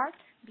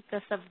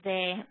 because of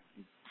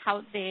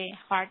how the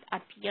heart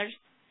appears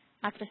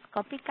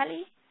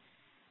macroscopically.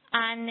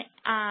 And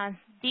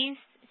this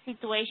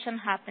situation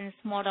happens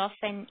more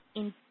often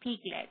in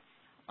piglets,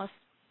 or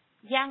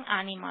young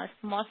animals,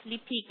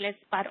 mostly piglets,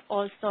 but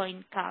also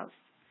in cows.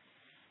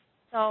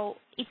 So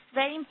it's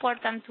very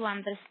important to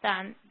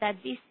understand that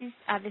this is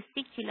a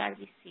vesicular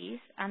disease,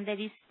 and there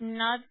is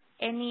not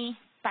any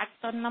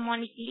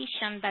pathognomonic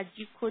lesion that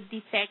you could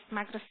detect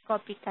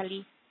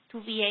macroscopically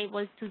to be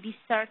able to be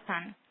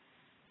certain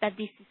that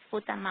this is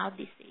foot-and-mouth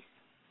disease.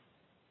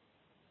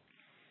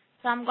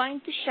 So I'm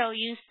going to show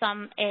you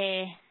some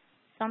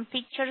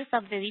pictures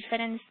of the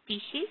different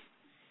species.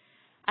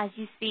 As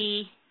you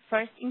see,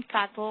 first in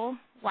cattle,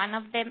 one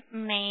of the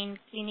main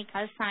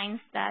clinical signs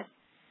that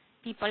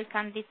people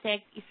can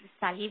detect is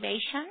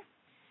salivation.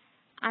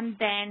 And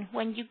then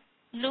when you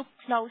look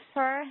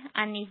closer,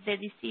 and if the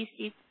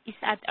disease is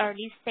at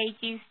early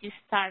stages, you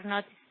start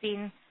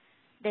noticing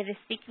the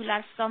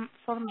vesicular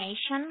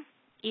formation,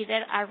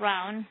 either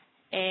around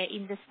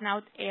in the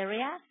snout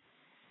area.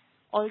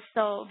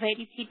 Also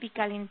very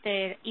typical in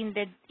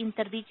the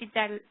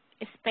interdigital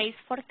space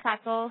for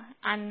cattle,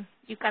 and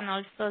you can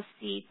also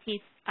see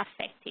teeth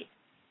affected.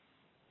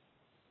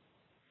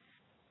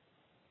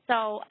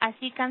 So as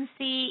you can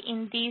see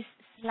in this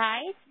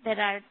slide, there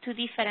are two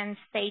different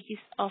stages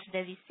of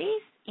the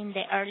disease. In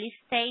the early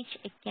stage,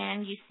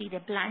 again, you see the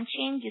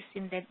blanching, you see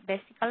the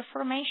vesicle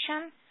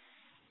formation.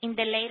 In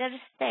the later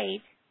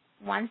stage,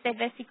 once the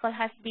vesicle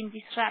has been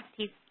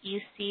disrupted, you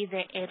see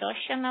the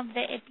erosion of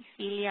the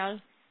epithelial,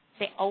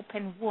 the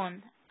open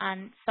wound,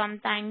 and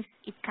sometimes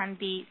it can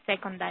be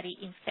secondary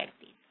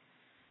infected.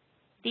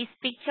 These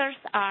pictures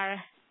are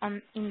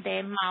in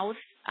the mouth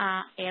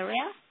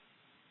area,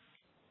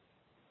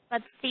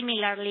 but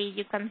similarly,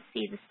 you can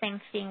see the same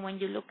thing when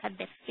you look at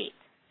the feet.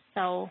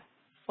 So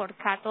for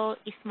cattle,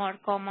 it's more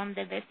common,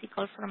 the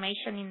vesicle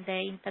formation in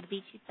the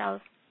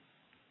interdigital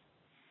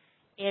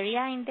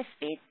area in the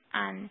feet,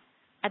 and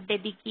at the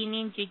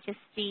beginning, you just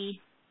see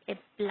a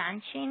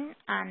blanching.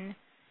 And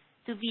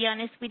to be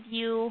honest with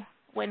you,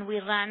 when we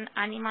run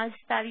animal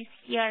studies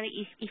here,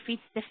 if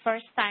it's the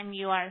first time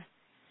you are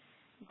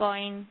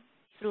going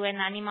through an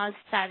animal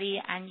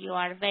study and you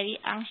are very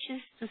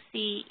anxious to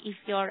see if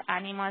your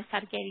animals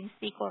are getting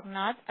sick or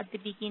not, at the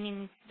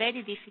beginning it's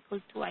very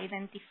difficult to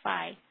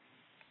identify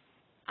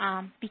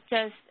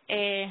because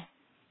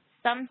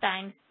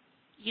sometimes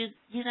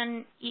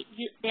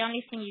the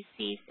only thing you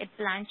see is a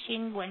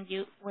blanching. When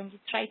you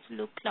try to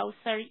look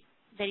closer,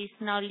 there is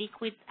no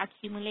liquid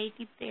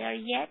accumulated there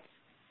yet.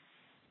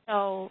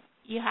 So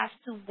you have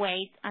to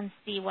wait and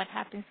see what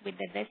happens with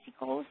the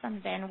vesicles,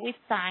 and then with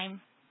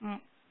time,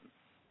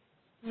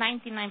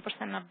 99%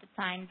 of the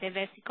time, the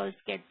vesicles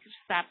get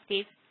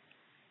disrupted,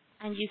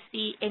 and you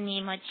see an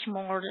image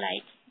more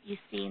like you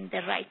see in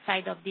the right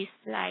side of this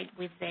slide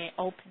with the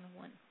open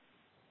wound.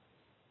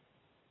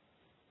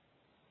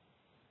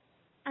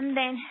 And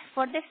then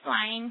for the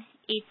swine,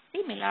 it's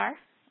similar.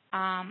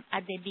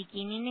 At the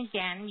beginning,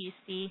 again, you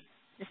see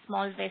the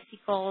small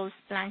vesicles,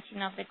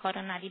 blanching of the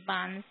coronary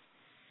bands,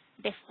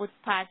 the foot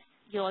pads.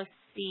 You also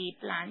see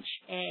blanch,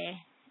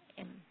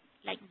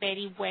 like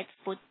very wet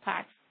foot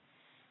pads.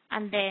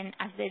 And then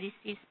as the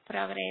disease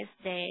progresses,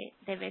 the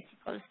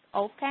vesicles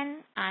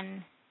open,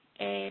 and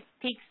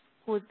pigs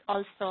could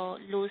also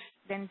lose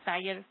the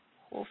entire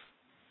hoof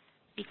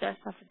because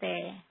of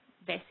the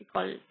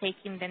vesicle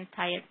taking the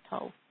entire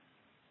toe.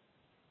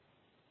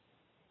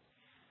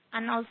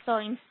 And also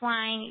in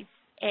swine,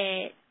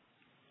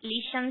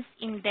 lesions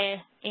in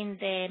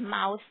the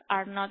mouth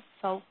are not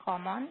so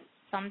common.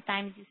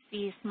 Sometimes you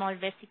see small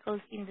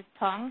vesicles in the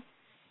tongue.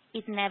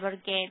 It never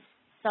gets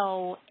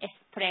so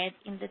spread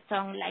in the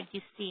tongue like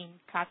you see in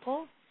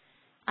cattle.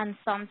 And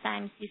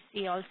sometimes you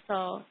see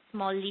also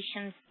small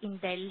lesions in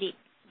the lips,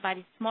 but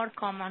it's more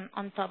common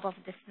on top of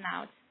the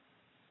snout.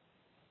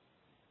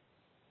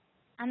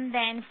 And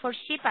then for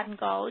sheep and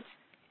goats,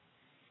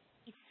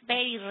 it's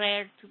very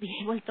rare to be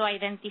able to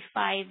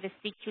identify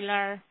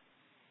vesicular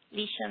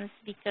lesions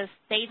because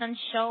they don't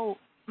show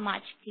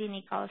much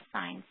clinical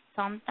signs.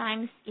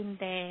 Sometimes in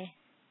the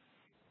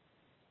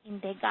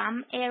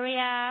gum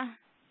area,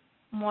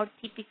 more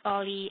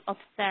typically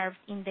observed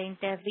in the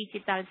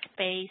interdigital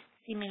space,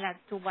 similar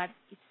to what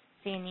is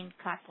seen in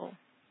cattle.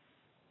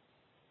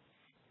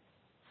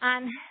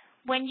 And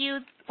when you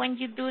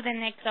do the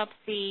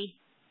necropsy,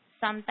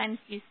 sometimes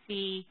you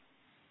see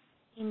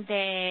in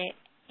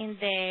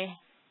the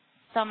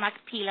stomach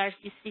pillars,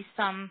 you see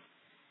some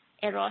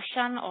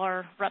erosion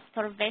or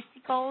ruptured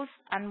vesicles,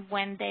 and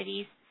when there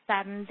is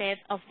sudden death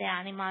of the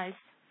animals,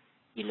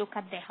 you look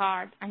at the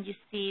heart and you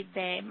see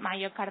the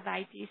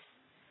myocarditis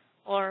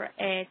or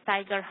a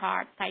tiger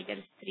heart, tiger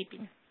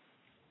stripping.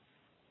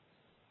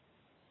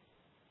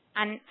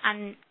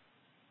 And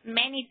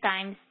many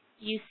times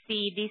you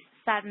see this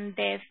sudden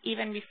death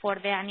even before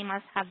the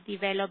animals have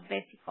developed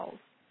vesicles.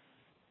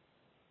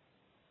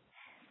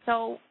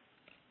 So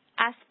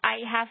as I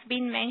have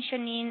been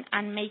mentioning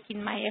and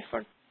making my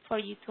effort for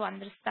you to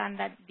understand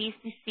that this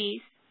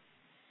disease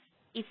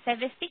is a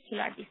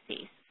vesicular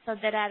disease. So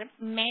there are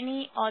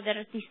many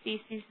other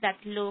diseases that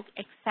look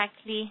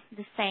exactly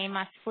the same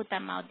as foot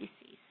and mouth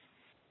disease,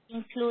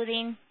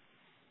 including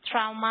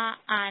trauma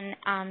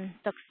and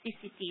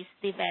toxicities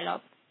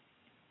developed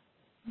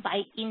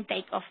by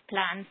intake of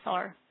plants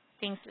or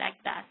things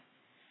like that.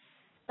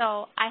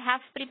 So I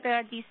have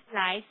prepared this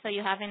slide so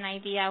you have an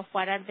idea of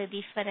what are the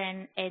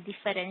different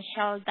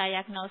differential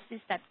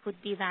diagnoses that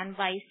could be done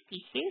by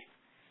species.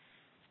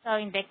 So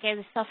in the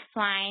case of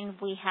swine,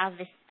 we have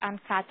and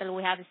cattle,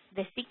 we have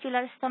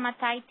vesicular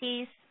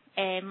stomatitis,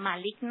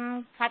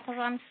 malignant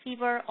catarrhal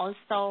fever,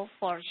 also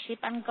for sheep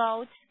and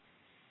goats.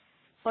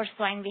 For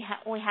swine,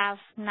 we have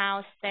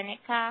now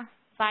Seneca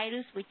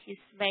virus, which is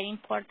very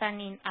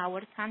important in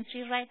our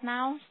country right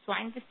now,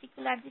 swine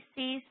vesicular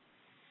disease.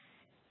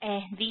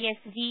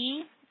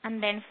 DSV,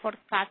 and then for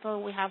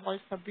cattle we have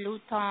also blue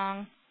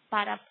tongue,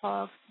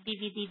 parapox,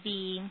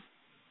 BVDB,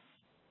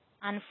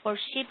 and for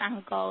sheep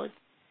and goats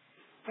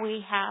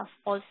we have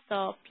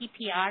also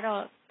PPR,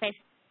 or pest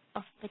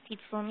of petit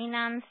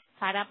ruminants,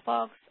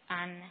 parapox,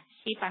 and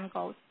sheep and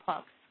goat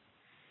pox.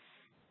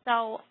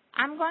 So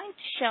I'm going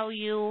to show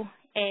you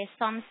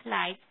some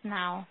slides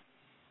now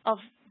of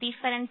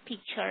different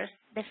pictures.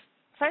 The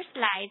first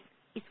slide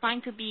is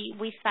going to be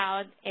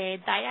without a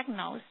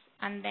diagnosis,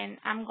 and then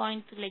I'm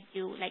going to let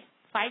you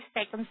 5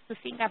 seconds to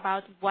think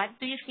about what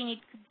do you think it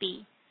could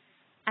be,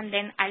 and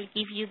then I'll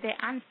give you the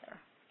answer.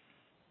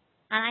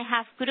 And I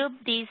have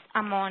grouped this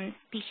among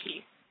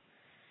species.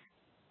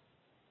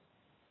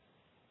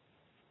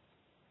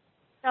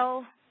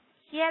 So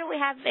here we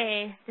have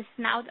the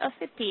snout of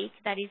a pig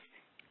that is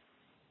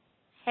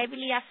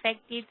heavily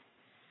affected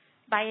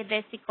by a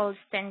vesicle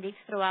extending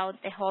throughout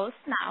the whole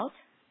snout.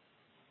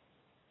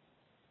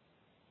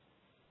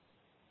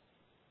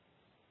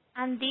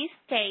 And this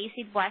case,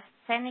 it was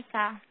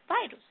Seneca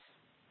virus.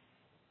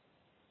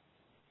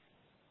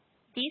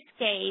 This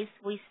case,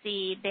 we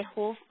see the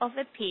hoof of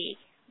a pig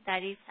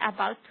that is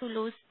about to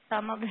lose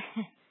some of the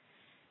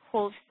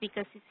hooves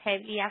because it's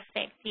heavily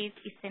affected.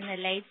 It's in a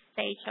late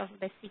stage of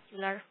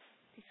vesicular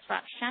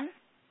disruption.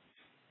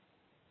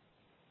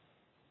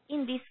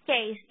 In this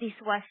case, this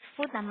was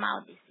foot and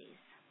mouth disease.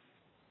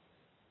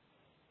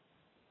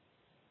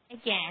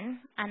 Again,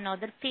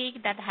 another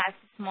pig that has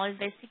a small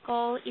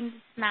vesicle in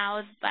the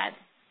snout, but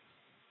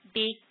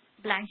big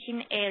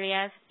blanching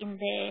areas in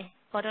the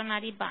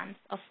coronary bands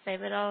of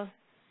several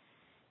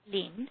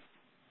limbs.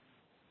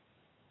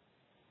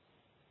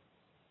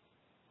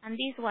 And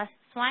this was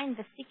swine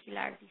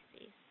vesicular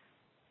disease.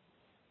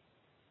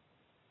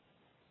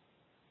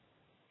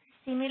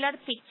 Similar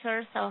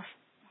pictures of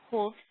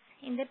hooves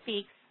in the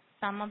pigs.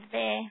 Some of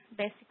the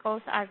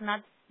vesicles are not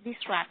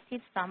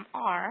disrupted, some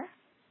are.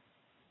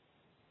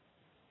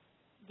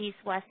 This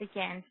was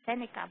again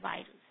Seneca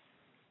virus.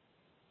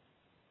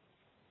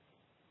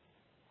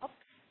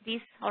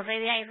 I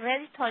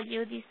already told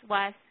you this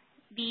was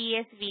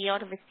VSV, or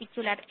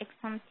vesicular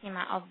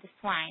exanthema of the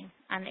swine.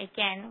 And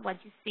again, what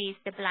you see is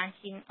the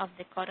blanching of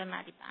the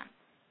coronary band.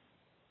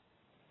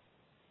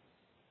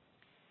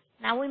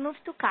 Now we move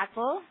to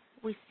cattle.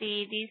 We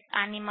see this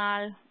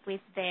animal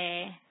with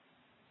the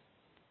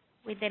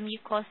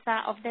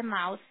mucosa of the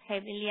mouth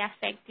heavily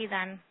affected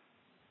and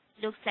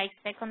looks like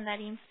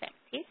secondary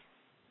infected.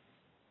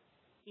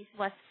 This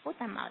was foot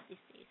and mouth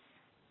disease.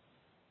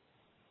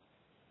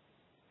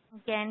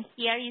 Again,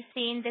 here you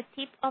see in the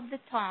tip of the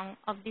tongue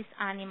of this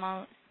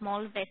animal,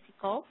 small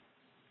vesicle.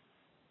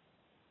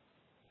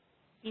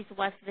 This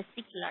was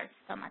vesicular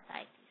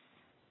stomatitis.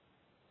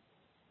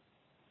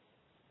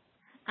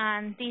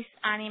 And this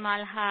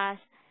animal has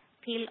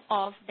peeled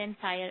off the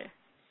entire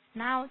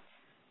snout.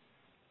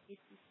 This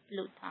is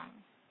blue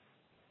tongue.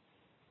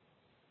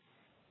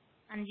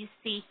 And you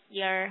see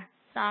here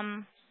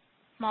some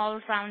small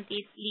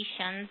rounded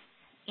lesions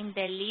in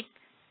the lip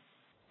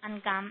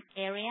and gum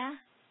area.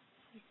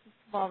 This is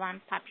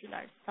bovine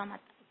papular stomatitis.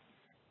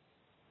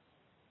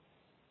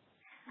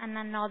 And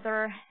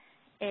another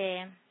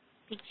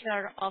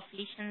picture of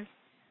lesions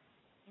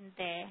in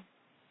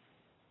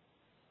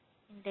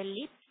the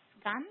lips,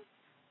 gums,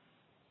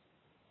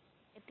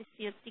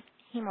 episodic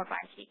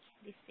hemorrhagic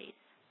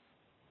disease.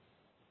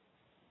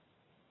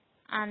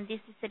 And this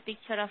is a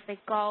picture of a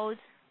goat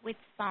with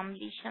some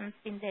lesions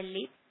in the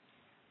lips.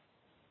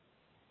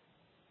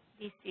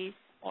 This is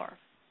ORF.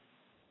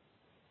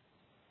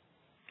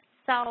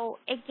 So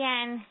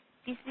again,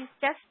 this is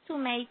just to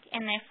make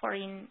an effort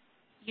in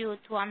you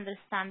to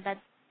understand that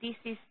this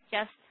is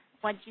just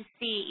what you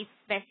see, it's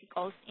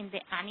vesicles in the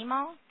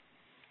animal,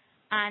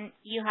 and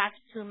you have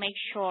to make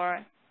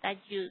sure that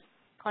you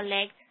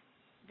collect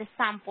the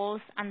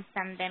samples and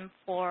send them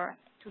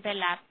to the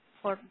lab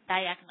for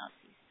diagnosis.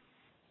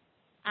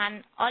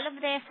 And all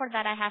of the effort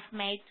that I have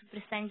made to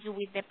present you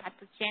with the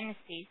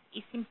pathogenesis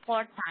is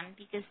important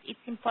because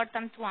it's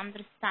important to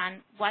understand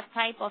what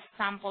type of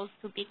samples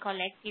to be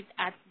collected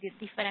at the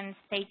different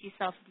stages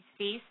of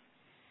disease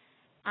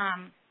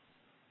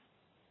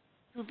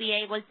to be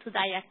able to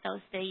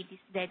diagnose the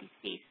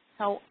disease.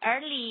 So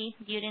early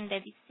during the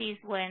disease,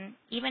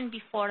 even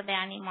before the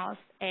animals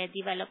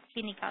develop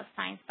clinical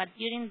signs, but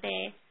during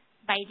the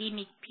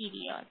viremic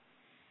period,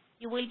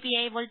 you will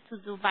be able to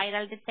do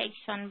viral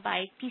detection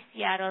by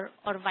PCR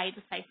or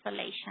virus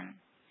isolation.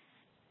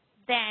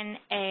 Then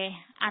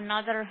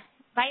another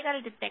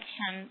viral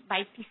detection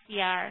by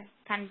PCR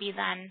can be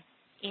done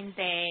in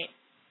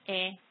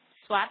the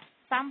swab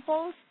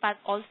samples, but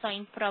also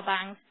in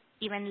probanks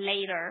even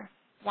later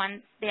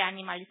once the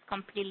animal is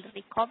completely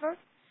recovered.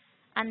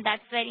 And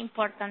that's very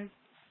important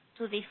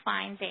to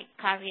define the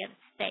carrier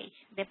stage,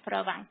 the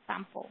probank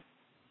sample.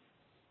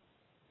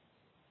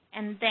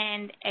 And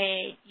then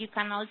you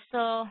can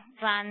also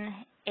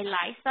run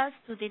ELISAs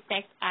to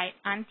detect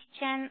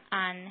antigen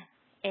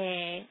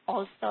and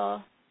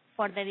also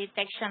for the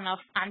detection of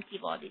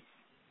antibodies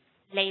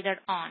later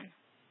on.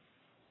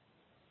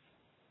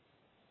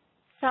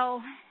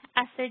 So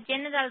as a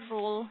general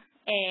rule,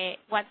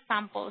 what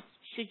samples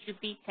should you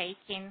be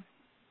taking?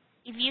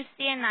 If you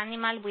see an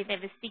animal with a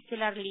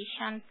vesicular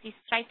lesion, please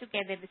try to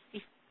get a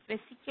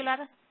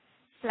vesicular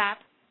flap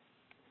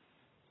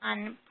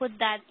and put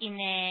that in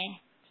a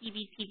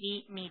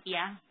TB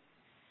media.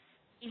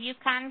 If you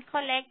can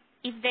collect,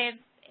 if the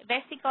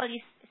vesicle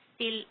is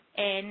still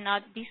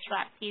not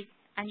disrupted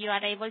and you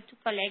are able to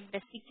collect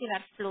vesicular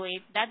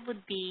fluid, that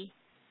would be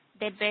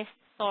the best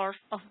source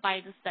of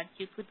virus that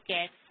you could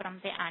get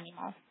from the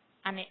animal.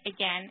 And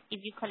again,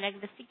 if you collect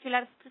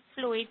vesicular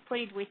fluid, put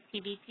it with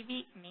TB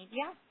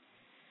media.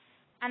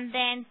 And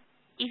then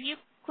if you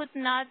could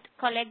not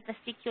collect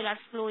vesicular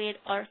fluid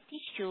or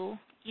tissue,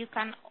 you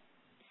can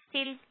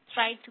still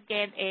try to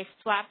get a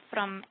swab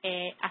from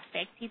a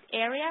affected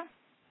area.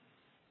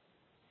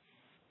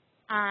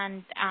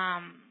 And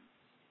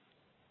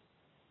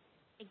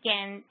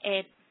again,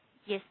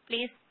 yes,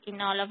 please,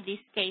 in all of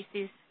these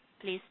cases,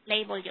 please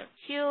label your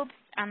tubes,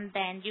 and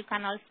then you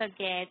can also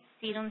get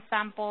serum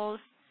samples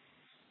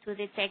to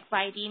detect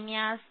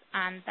viremias,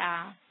 and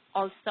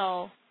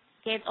also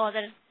get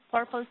other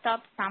purple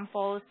top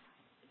samples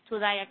to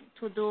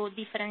do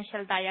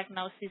differential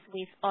diagnosis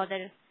with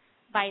other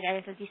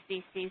viral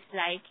diseases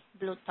like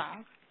blue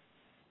tongue.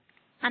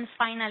 And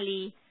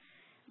finally,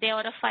 the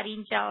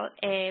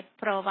oropharyngeal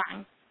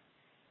probank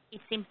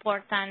is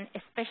important,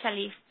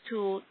 especially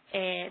to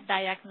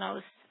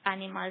diagnose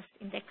animals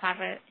in the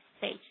carrier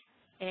stage.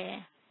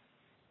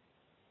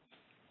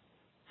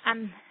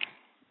 And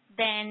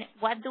then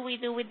what do we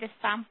do with the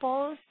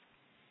samples?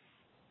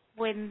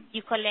 When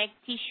you collect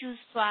tissue,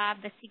 swab,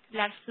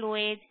 vesicular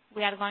fluid,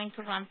 we are going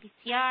to run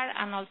PCR,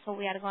 and also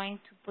we are going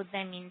to put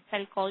them in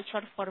cell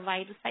culture for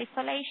virus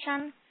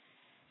isolation.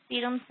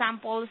 Serum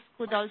samples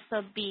could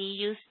also be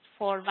used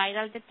for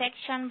viral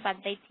detection, but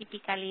they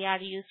typically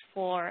are used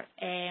for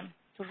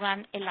to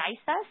run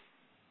ELISAs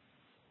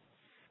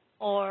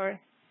or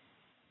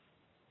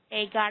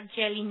a guard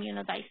gel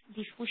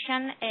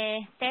immunodiffusion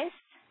test.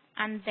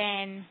 And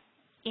then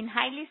in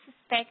highly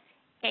suspect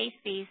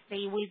cases,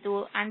 they will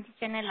do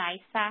antigen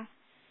ELISA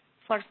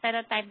for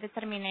serotype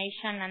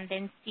determination and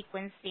then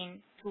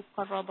sequencing to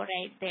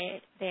corroborate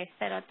the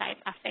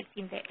serotype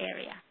affecting the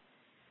area.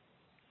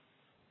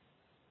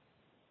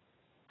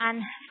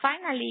 And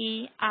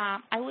finally,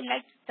 I would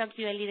like to talk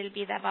to you a little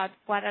bit about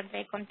what are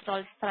the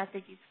control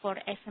strategies for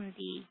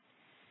FMD.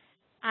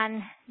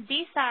 And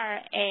these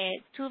are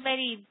two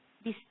very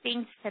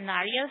distinct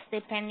scenarios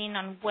depending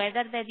on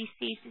whether the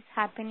disease is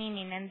happening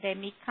in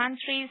endemic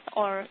countries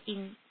or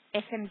in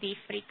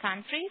FMD-free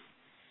countries.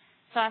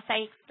 So as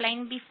I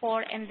explained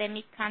before,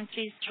 endemic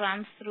countries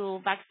run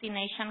through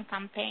vaccination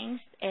campaigns.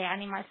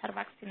 Animals are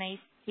vaccinated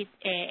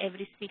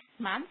every 6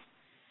 months,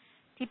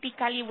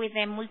 typically with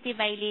a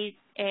multivalent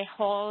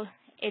whole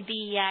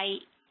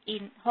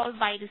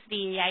virus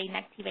VEI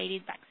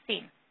inactivated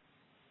vaccine.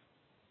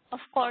 Of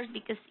course,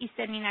 because it's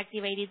an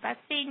inactivated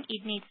vaccine,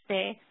 it needs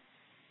the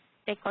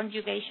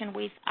conjugation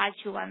with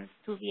adjuvants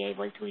to be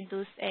able to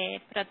induce a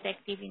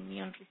protective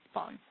immune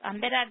response.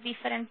 And there are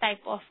different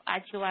types of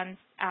adjuvants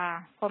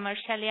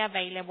commercially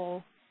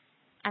available,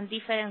 and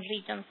different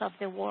regions of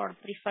the world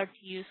prefer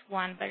to use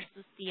one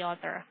versus the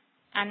other,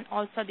 and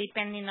also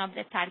depending on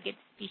the target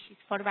species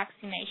for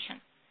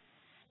vaccination.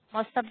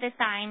 Most of the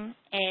time,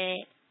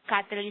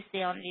 cattle is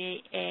the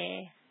only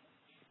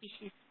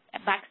species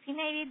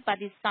vaccinated,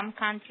 but in some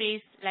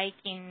countries, like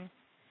in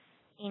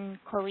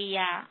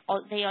Korea,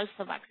 they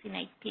also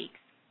vaccinate pigs.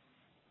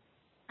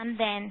 And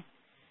then,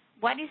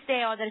 what is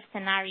the other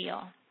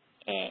scenario?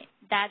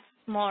 That's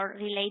more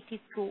related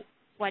to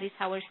what is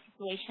our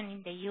situation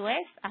in the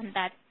U.S., and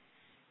that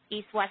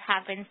is what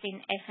happens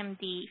in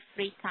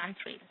FMD-free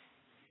countries.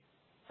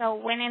 So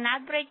when an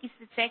outbreak is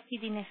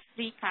detected in a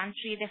free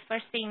country, the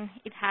first thing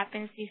it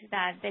happens is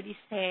that there is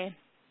a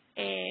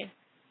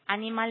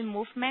animal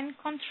movement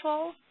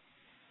control,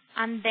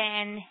 and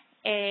then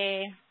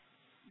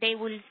they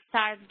will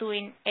start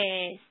doing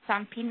a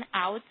stamping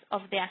out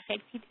of the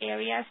affected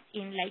areas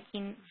in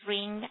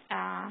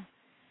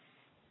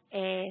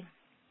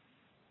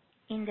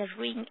the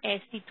ring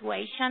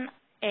situation,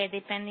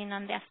 depending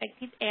on the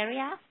affected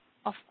area.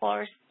 Of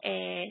course,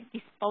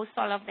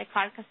 disposal of the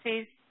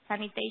carcasses,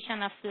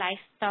 sanitation of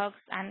livestock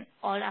and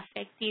all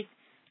affected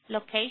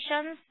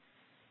locations.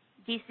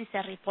 This is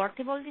a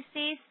reportable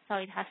disease, so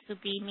it has to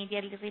be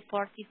immediately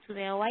reported to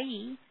the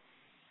OIE.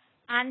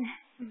 And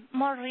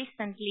more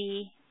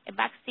recently,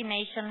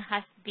 vaccination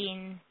has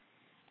been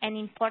an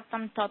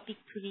important topic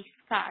to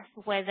discuss,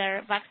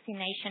 whether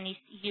vaccination is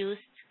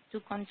used to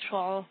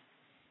control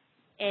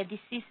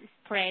disease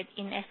spread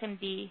in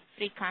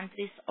FMD-free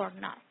countries or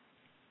not.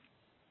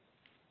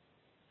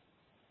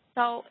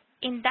 So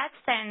in that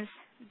sense,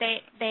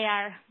 there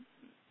are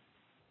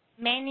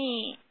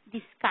many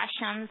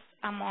discussions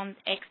among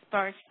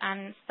experts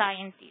and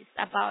scientists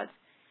about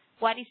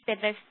what is the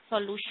best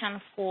solution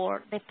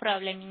for the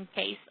problem in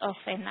case of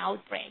an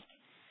outbreak.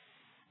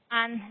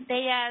 And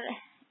they are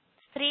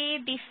three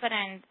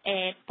different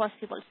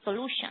possible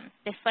solutions.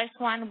 The first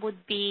one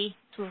would be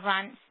to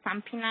run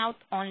stamping out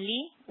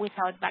only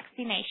without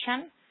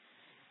vaccination.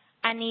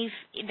 And if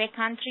the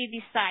country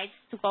decides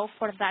to go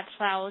for that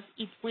route,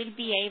 it will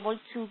be able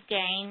to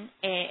gain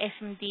a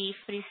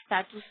FMD-free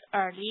status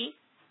early,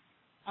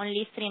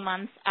 only 3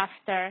 months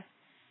after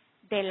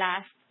the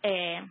last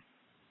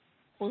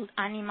old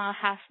animal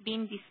has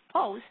been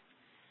disposed.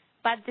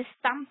 But the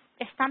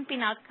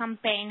stamping out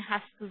campaign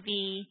has to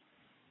be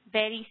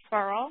very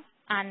thorough,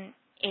 and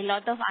a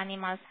lot of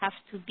animals have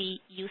to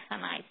be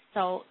euthanized.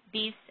 So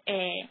this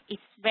is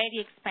very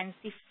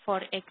expensive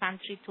for a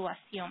country to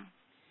assume.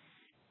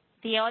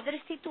 The other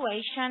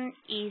situation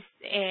is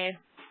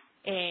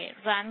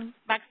run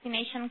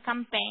vaccination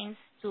campaigns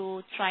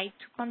to try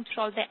to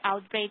control the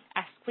outbreak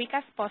as quick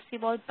as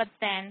possible, but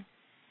then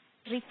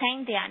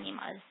retain the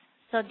animals.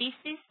 So this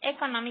is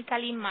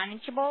economically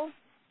manageable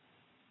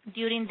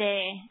during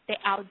the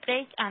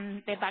outbreak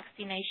and the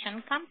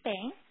vaccination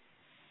campaign.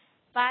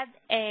 But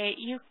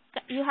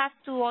you have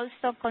to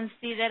also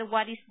consider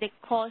what is the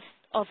cost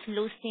of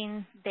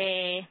losing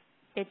the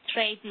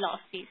trade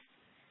losses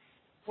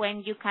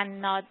when you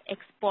cannot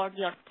export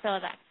your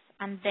products.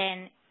 And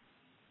then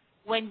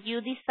when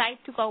you decide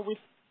to go with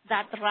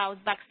that route,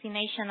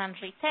 vaccination and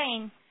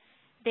retain,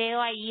 the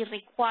OIE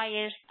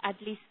requires at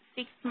least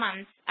 6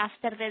 months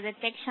after the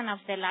detection of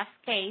the last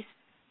case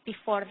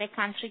before the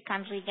country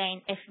can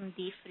regain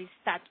FMD-free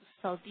status.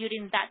 So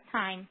during that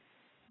time,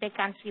 the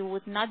country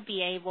would not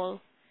be able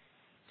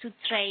to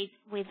trade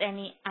with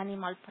any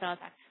animal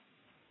products.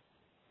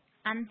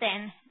 And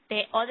then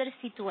the other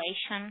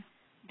situation,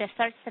 the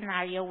third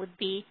scenario, would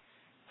be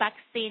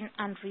vaccine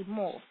and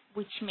remove,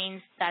 which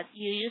means that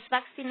you use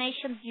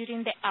vaccination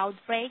during the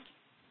outbreak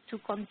to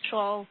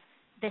control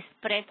the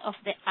spread of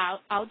the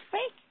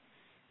outbreak,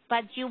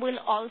 but you will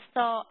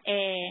also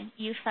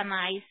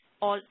euthanize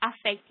all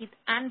affected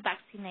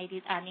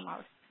unvaccinated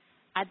animals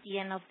at the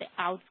end of the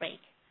outbreak.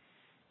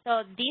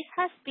 So this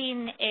has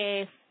been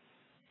a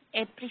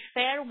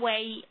preferred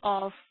way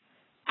of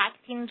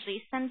acting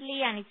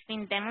recently, and it's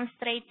been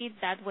demonstrated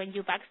that when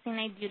you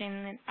vaccinate during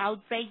an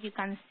outbreak, you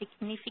can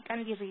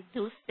significantly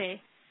reduce the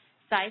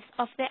size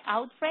of the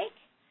outbreak,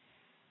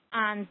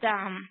 and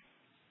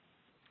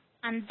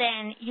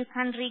then you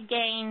can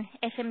regain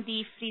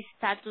FMD-free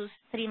status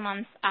 3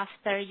 months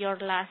after your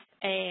last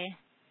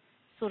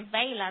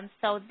surveillance.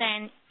 So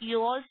then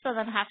you also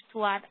don't have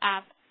to add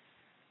up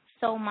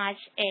so much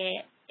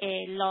a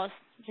loss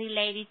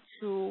related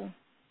to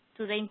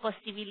the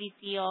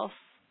impossibility of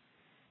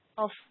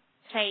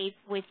trade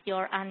with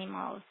your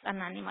animals and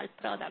animal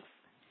products.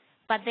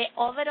 But the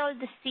overall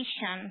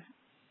decision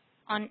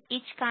on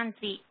each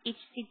country,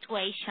 each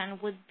situation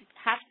would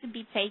have to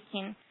be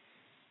taken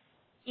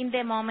in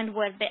the moment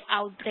where the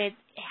outbreak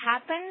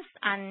happens,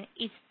 and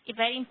it's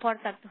very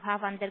important to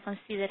have under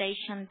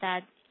consideration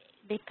that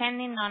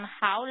depending on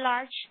how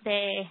large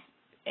the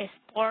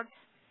sport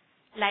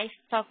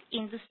livestock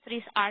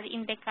industries are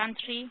in the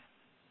country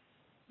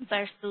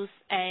versus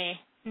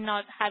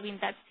not having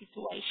that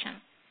situation.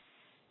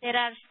 There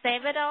are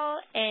several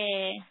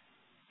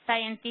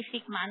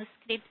scientific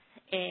manuscripts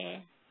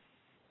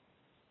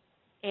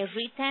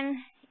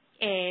written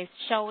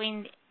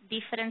showing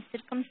different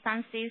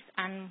circumstances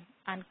and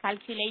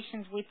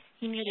calculations with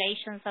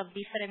simulations of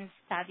different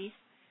studies.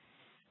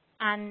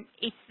 And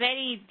it's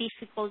very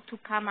difficult to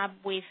come up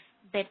with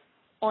the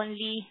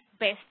only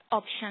best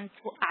option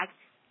to act.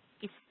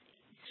 It's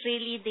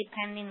really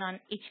depending on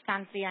each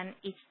country and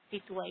each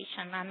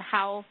situation and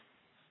how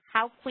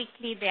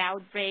quickly the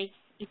outbreak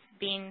is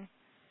being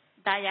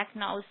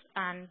diagnosed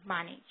and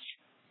managed.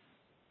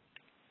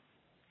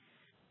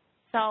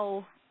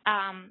 So,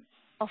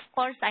 of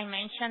course, I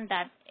mentioned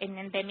that in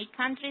endemic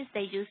countries,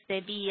 they use the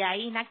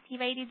VEI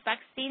inactivated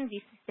vaccine.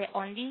 This is the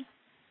only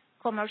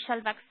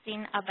commercial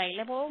vaccine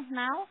available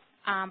now.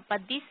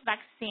 But this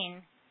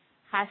vaccine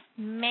has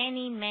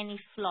many, many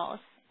flaws,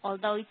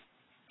 although it's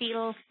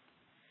still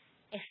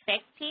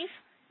effective,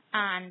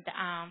 and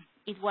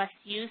it was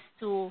used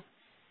to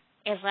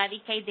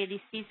eradicate the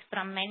disease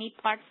from many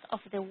parts of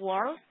the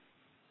world.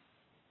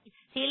 It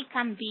still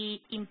can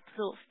be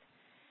improved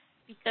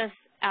because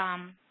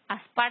as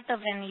part of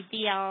an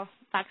ideal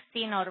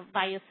vaccine or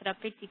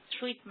biotherapeutic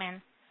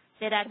treatment,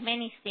 there are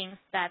many things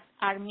that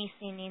are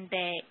missing in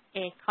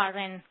the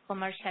current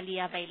commercially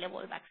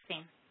available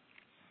vaccine.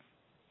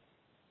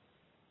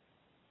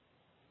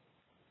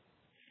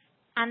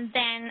 And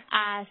then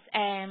as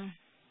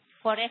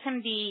for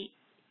FMD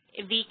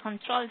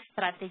control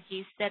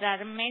strategies, there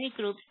are many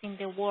groups in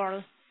the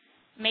world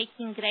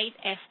making great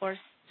efforts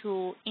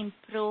to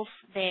improve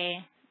the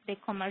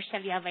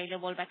commercially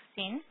available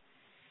vaccine.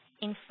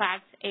 In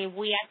fact,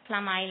 we at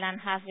Plum Island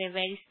have a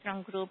very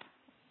strong group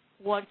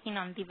working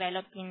on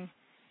developing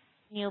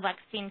new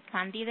vaccine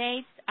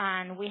candidates,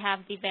 and we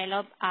have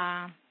developed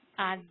a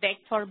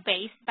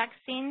vector-based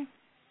vaccine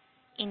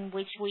in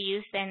which we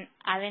use an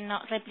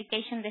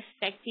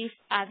replication-defective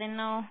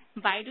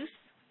adenovirus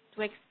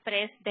to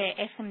express the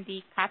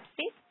FMD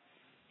capsid.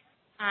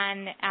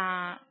 And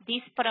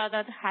this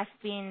product has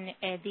been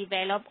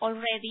developed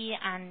already,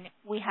 and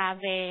we have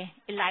a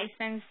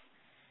license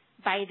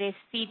by the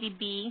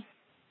CDB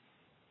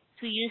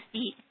to use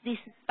this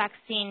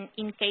vaccine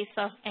in case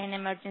of an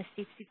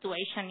emergency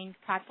situation in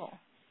cattle.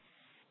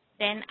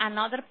 Then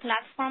another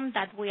platform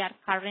that we are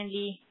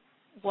currently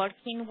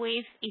working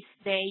with is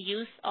the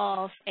use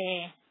of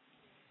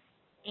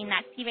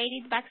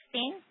inactivated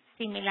vaccine,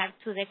 similar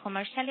to the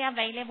commercially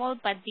available,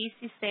 but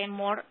this is a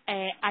more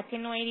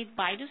attenuated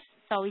virus,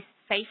 so it's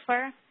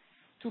safer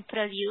to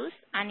produce.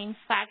 And in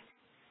fact,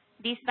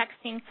 this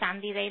vaccine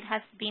candidate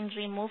has been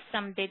removed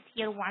from the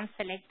Tier 1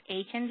 Select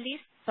Agent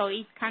list, so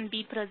it can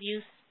be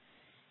produced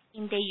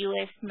in the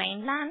U.S.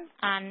 mainland.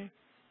 And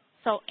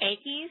so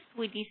AGIS,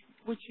 which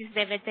is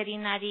the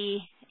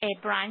veterinary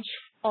branch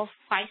of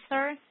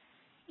Pfizer,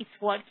 is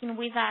working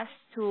with us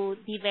to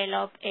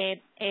develop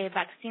a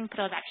vaccine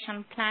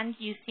production plant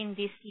using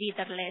this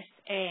leaderless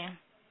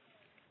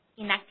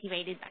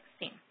inactivated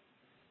vaccine.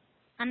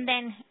 And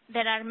then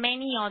there are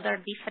many other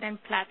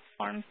different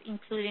platforms,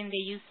 including the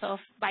use of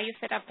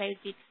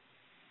biotherapeutics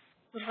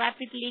to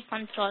rapidly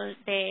control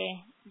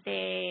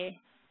the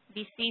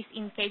disease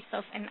in case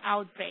of an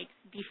outbreak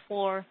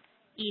before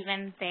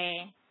even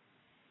the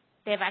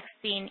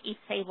vaccine is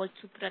able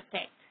to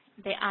protect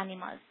the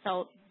animals.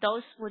 So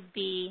those would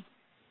be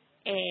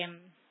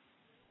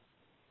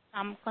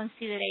some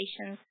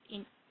considerations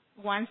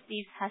once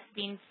this has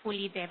been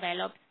fully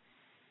developed,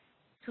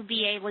 to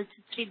be able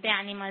to treat the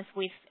animals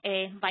with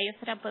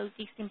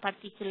biotherapeutics, in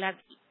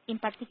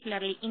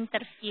particularly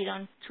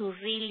interferon, to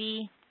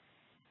really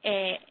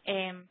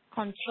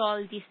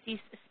control disease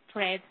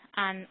spread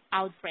and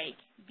outbreak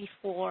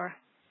before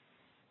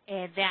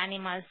the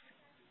animals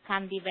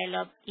can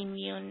develop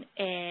immune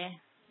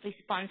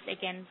response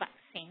against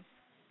vaccines.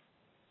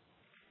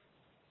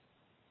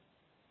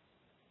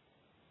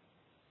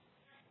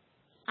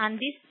 And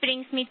this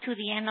brings me to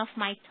the end of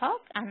my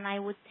talk, and I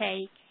would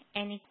take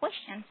any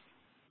questions.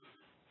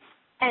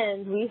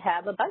 And we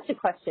have a bunch of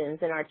questions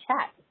in our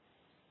chat.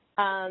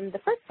 The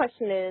first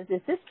question is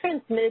this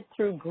transmitted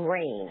through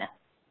grain?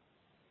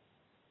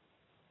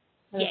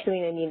 I'm Yes.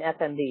 assuming they mean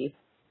FMD.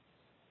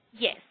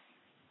 Yes.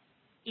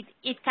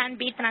 It can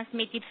be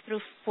transmitted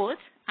through food,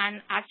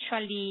 and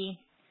actually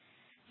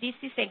this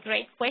is a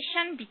great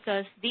question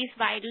because this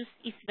virus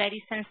is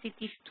very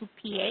sensitive to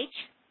pH.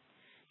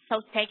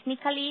 So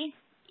technically,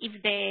 if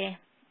the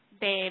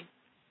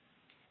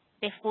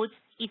food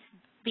is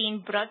being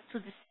brought to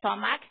the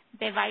stomach,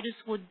 the virus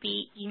would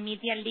be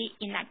immediately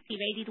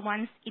inactivated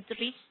once it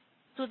reaches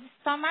to the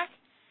stomach.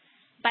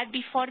 But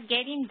before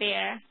getting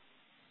there,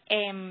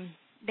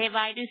 the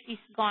virus is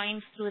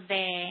going through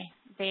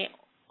the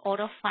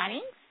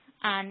oropharynx,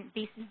 and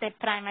this is the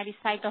primary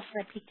site of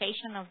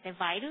replication of the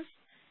virus.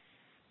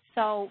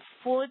 So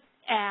food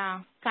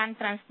can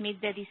transmit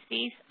the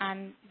disease,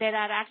 and there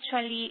are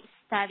actually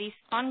studies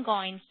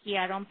ongoing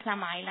here on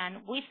Plum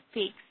Island with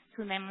pigs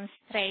to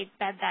demonstrate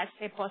that that's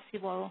a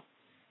possible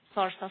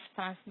source of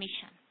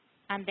transmission.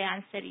 And the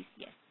answer is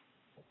yes.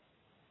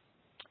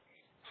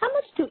 How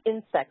much do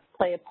insects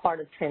play a part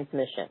of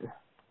transmission?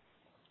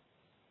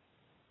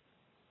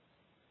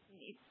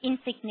 It's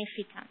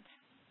insignificant.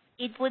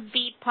 It would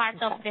be part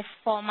of the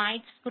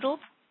fomites group,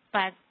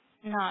 but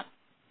not.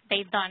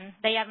 They don't.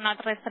 They are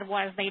not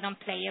reservoirs. They don't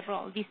play a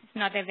role. This is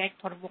not a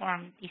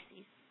vector-borne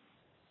disease.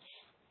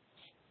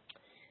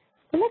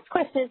 The next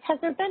question is, has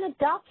there been a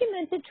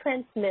documented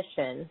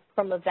transmission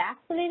from a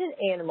vaccinated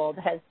animal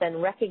that has been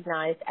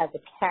recognized as a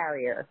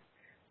carrier?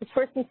 This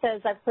person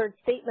says, I've heard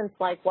statements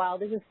like, while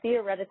this is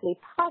theoretically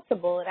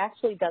possible, it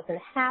actually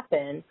doesn't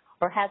happen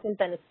or hasn't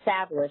been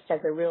established as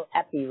a real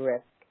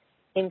epi-risk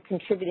in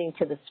contributing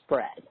to the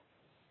spread.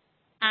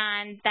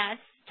 And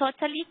that's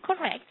totally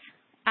correct.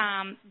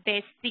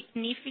 The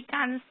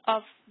significance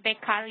of the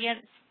carrier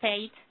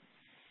state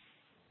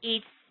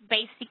is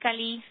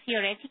basically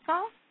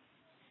theoretical,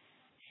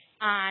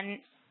 and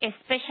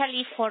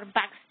especially for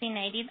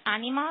vaccinated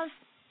animals,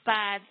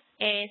 but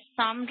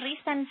some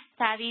recent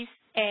studies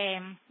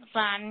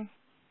run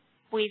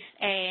with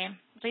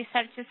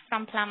researchers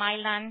from Plum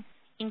Island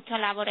in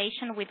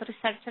collaboration with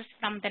researchers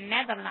from the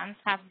Netherlands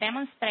have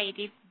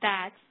demonstrated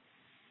that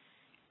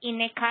in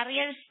a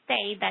carrier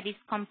state that is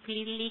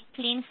completely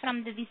clean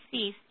from the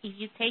disease, if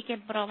you take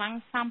a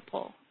Brovang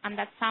sample and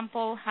that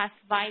sample has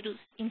virus,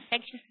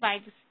 infectious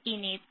virus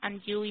in it, and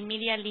you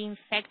immediately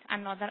infect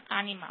another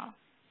animal,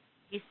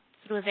 it's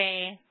through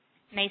the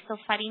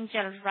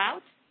nasopharyngeal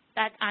route,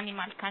 that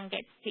animal can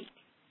get sick.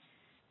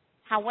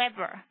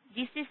 However,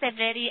 this is a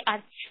very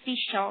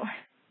artificial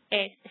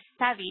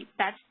study.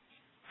 That's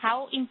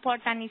how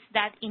important is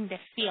that in the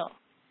field.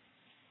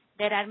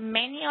 There are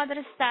many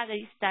other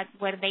studies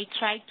where they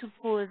try to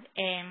put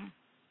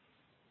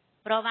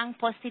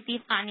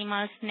Provang-positive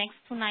animals next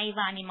to naive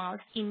animals,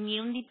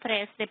 immune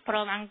depress the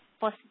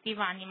Provang-positive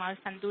animals,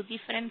 and do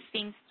different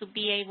things to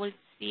be able to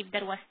see if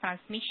there was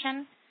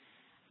transmission,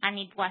 and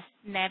it was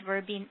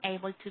never been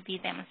able to be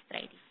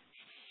demonstrated.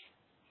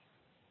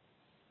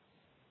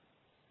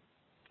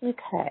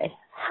 Okay.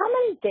 How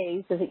many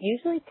days does it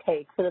usually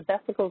take for the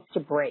vesicles to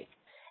break?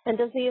 And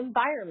does the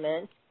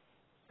environment,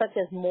 such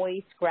as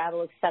moist,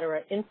 gravel,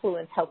 etc.,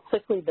 influence how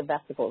quickly the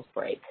vesicles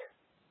break?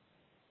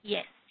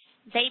 Yes,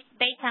 they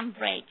can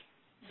break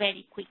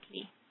very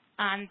quickly.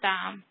 And,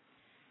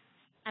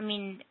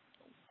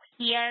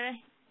 here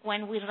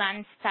when we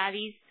run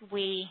studies,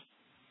 we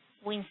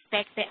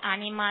inspect the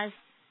animals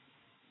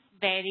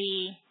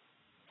very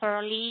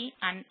thoroughly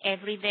and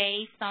every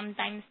day,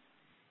 sometimes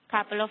a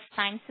couple of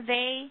times a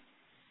day.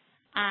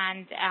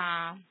 And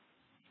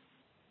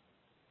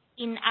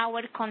in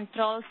our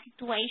control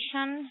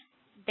situation,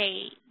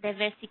 the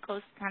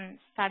vesicles can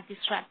start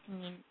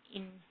disrupting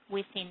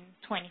within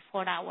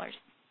 24 hours.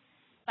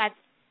 But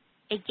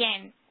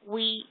again,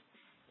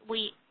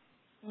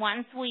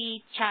 once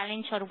we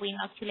challenge or we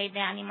inoculate the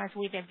animals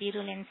with a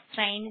virulent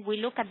strain, we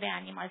look at the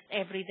animals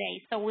every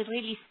day. So we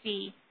really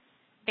see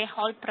the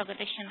whole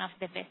progression of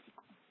the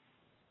vesicle.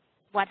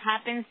 What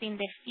happens in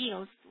the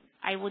field,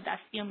 I would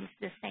assume, is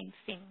the same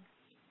thing.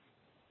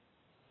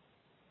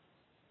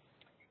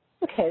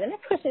 Okay, the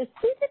next question is,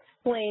 please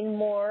explain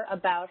more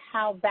about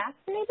how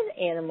vaccinated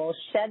animals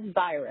shed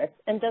virus,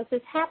 and does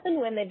this happen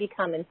when they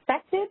become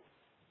infected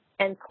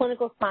and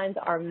clinical signs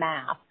are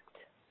masked?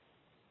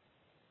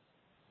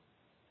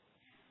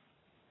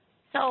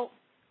 So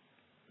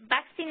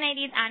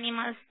vaccinated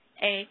animals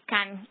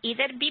can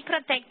either be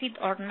protected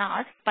or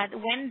not, but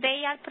when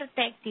they are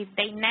protected,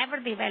 they never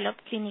develop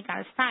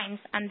clinical signs,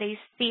 and they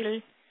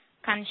still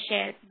can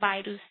shed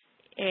virus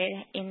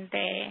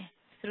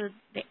through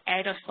the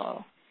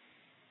aerosol.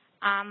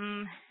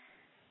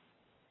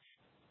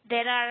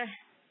 There are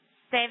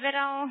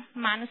several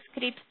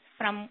manuscripts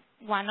from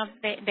one of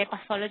the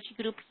pathology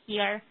group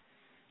here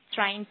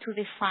trying to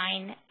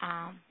define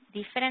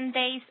different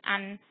days,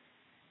 and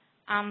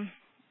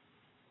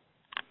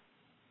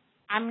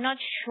I'm not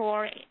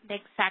sure the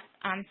exact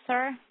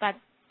answer, but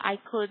I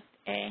could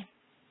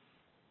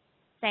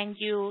send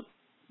you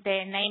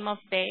the name of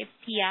the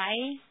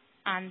PI,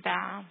 and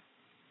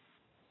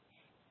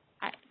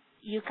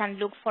you can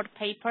look for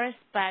papers,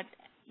 but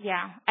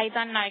yeah, I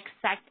don't know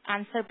exact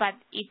answer, but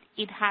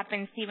it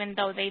happens even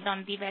though they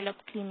don't develop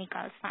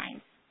clinical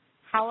signs.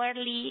 How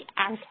early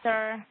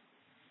after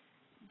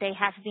they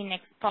have been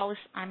exposed,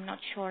 I'm not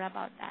sure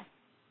about that.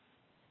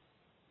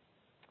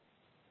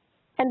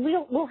 And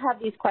we'll have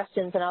these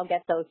questions, and I'll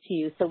get those to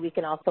you so we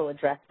can also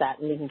address that,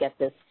 and we can get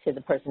this to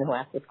the person who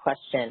asked this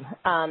question.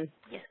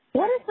 Yes.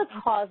 What is the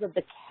cause of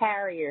the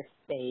carrier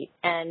state,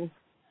 and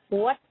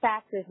what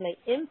factors may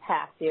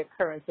impact the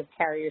occurrence of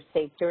carrier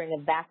state during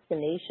a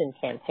vaccination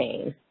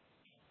campaign?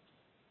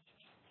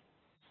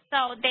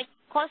 So the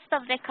cost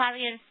of the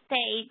carrier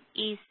state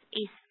is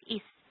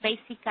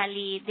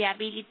basically the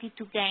ability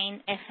to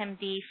gain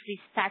FMD-free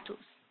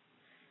status.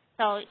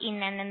 So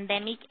in an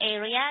endemic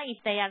area, if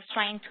they are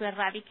trying to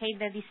eradicate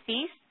the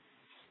disease,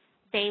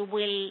 they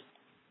will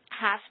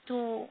have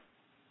to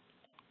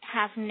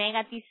have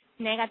negative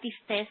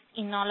tests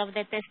in all of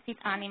the tested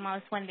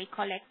animals when they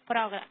collect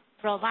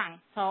proban.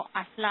 So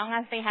as long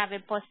as they have a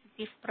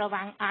positive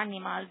proban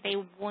animal, they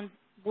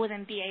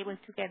wouldn't be able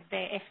to get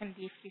the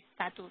FMD-free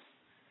status.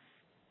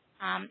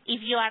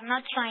 If you are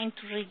not trying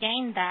to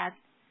regain that,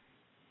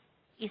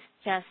 it's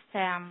just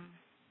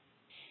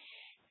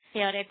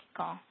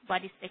theoretical.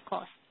 What is the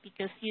cost?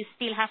 Because you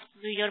still have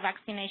to do your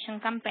vaccination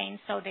campaign,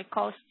 so the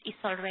cost is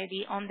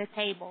already on the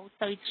table.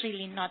 So it's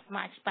really not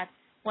much. But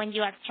when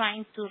you are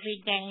trying to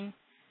regain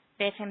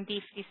the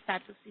FMD-free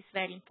status, it's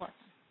very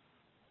important.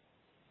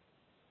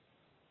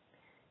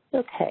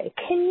 Okay.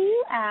 Can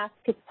you ask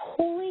if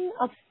pulling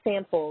of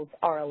samples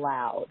are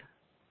allowed?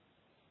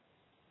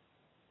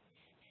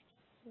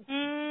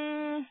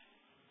 To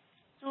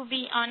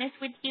be honest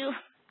with you,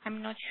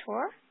 I'm not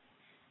sure.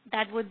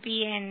 That would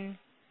be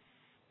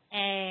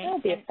That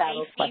would be a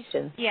fatal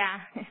question. Yeah,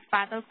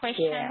 fatal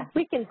question. Yeah,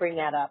 we can bring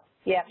that up.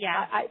 Yeah.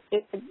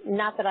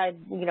 Not that I,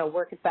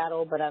 work at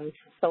Battle, but I'm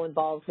so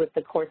involved with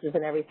the courses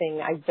and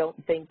everything. I don't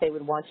think they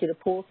would want you to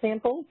pool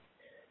samples.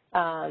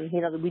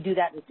 We do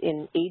that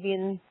in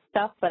avian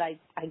stuff, but I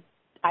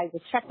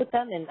will check with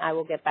them and I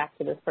will get back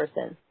to this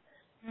person.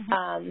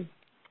 Mm-hmm.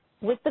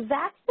 With the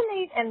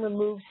vaccinate and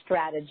remove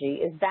strategy,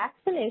 is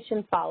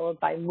vaccination followed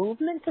by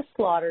movement to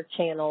slaughter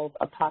channels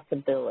a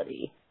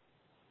possibility?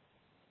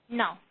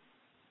 No.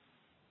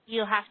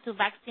 You have to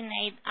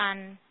vaccinate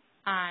and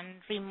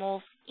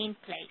remove in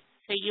place.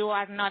 So you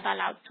are not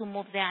allowed to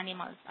move the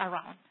animals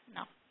around.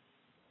 No.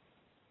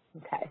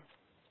 Okay.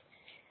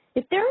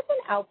 If there is an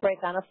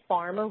outbreak on a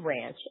farm or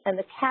ranch and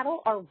the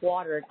cattle are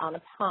watered on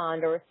a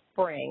pond or a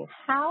spring,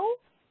 how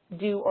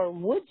do or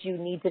would you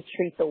need to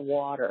treat the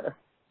water?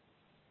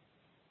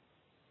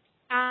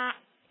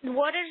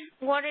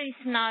 Water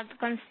is not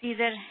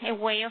considered a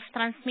way of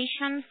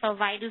transmission, so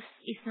virus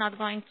is not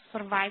going to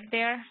survive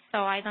there. So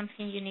I don't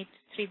think you need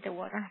to treat the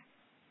water.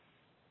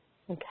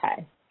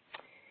 Okay.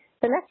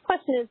 The next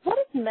question is, what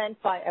is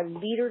meant by a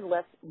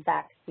leaderless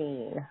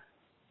vaccine?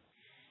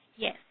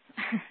 Yes,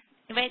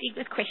 very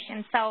good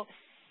question. So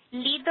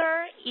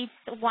leader is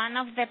one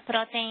of the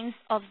proteins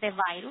of the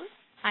virus,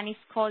 and it's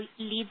called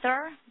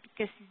leader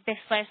because it's the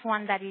first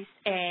one that is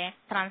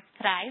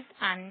transcribed,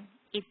 and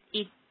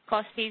it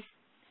causes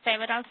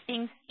several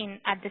things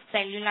at the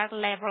cellular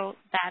level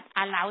that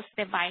allows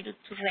the virus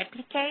to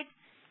replicate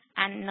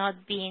and not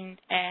being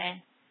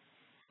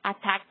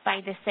attacked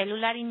by the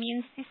cellular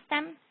immune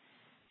system.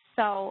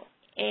 So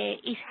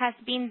it has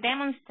been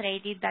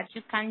demonstrated that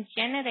you can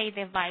generate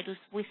the virus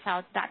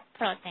without that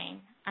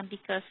protein, and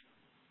because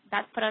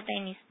that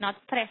protein is not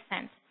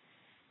present,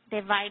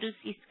 the virus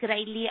is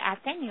greatly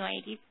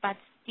attenuated but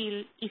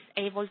still is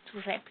able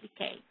to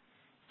replicate.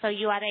 So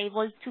you are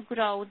able to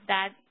grow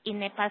that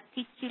in a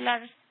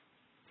particular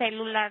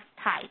cellular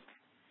type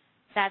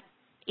that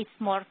is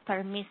more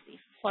permissive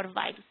for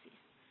viruses.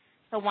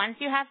 So once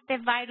you have the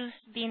virus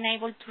being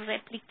able to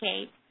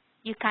replicate,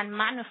 you can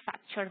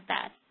manufacture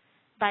that,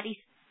 but it's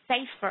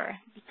safer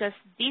because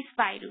this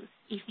virus,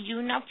 if you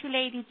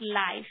inoculate it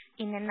live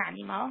in an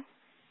animal,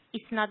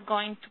 it's not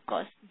going to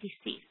cause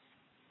disease.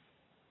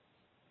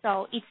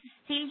 So it's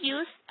still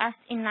used as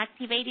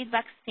inactivated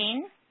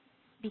vaccine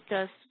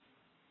because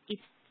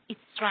it's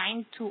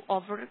trying to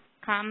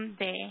overcome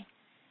the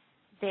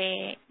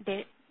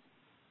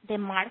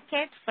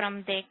market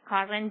from the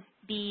current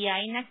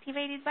BEI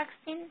inactivated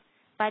vaccine,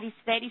 but it's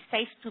very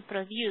safe to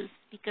produce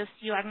because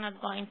you are not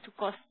going to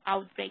cause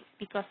outbreaks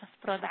because of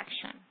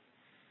production.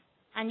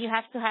 And you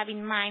have to have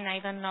in mind, I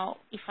don't know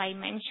if I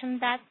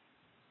mentioned that,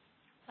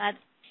 but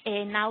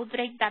an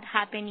outbreak that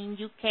happened in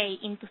UK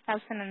in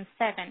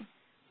 2007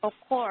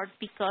 occurred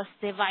because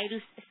the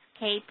virus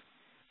escaped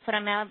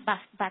from a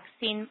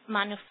vaccine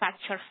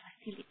manufacture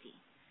facility.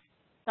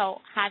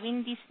 So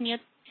having this new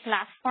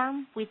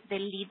platform with the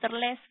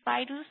leaderless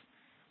virus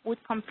would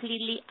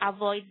completely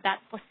avoid that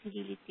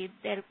possibility.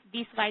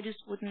 This virus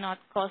would not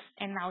cause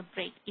an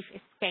outbreak if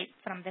escaped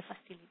from the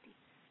facility.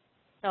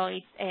 So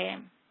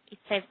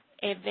it's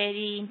a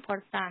very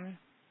important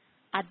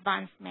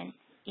advancement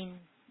in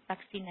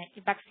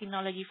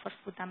vaccinology for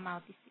foot and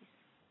mouth disease.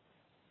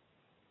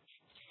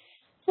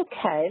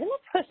 Okay, the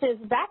next question is,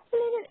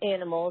 vaccinated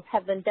animals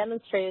have been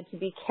demonstrated to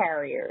be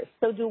carriers.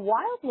 So do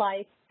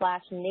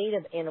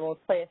wildlife/native animals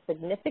play a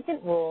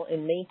significant role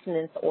in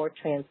maintenance or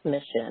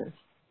transmission?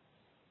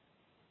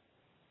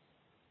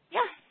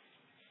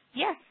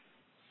 Yes.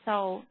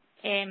 So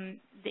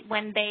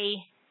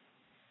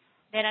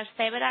there are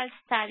several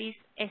studies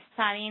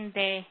studying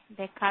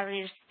the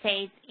carrier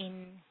state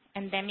in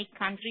endemic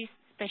countries,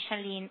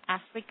 especially in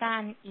Africa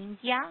and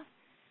India,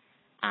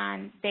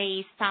 and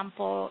they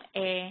sample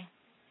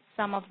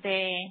some of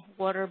the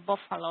water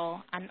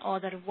buffalo and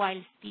other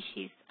wild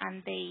species,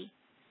 and they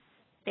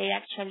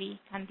actually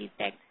can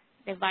detect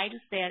the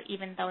virus there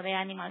even though the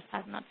animals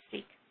are not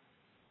sick.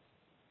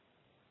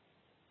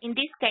 In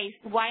this case,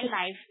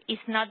 wildlife is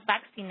not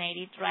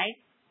vaccinated, right?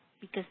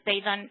 Because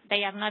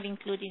they are not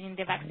included in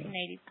the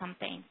vaccinated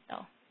campaign.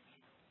 So.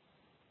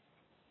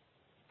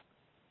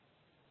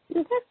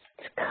 The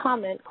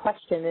next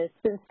question is,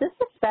 since this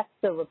affects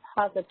the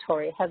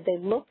repository, have they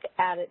looked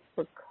at it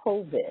for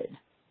COVID?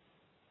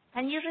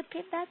 Can you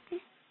repeat that,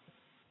 please?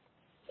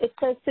 It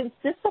says, since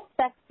this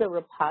affects the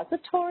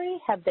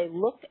repository, have they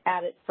looked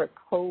at it for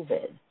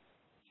COVID?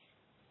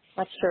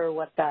 Not sure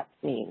what that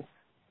means.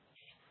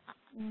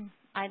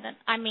 I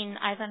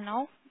don't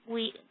know.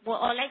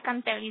 All I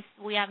can tell is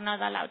we are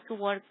not allowed to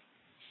work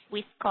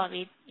with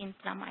COVID in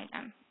Plum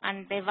Island,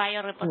 and the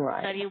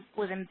biorepository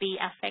wouldn't be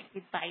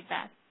affected by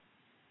that.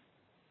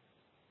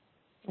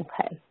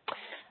 Okay.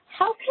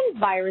 How can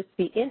virus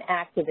be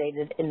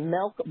inactivated in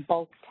milk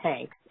bulk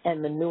tanks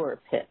and manure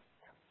pits?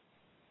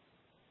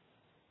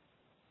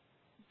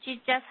 You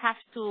just have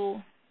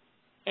to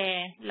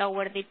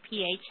lower the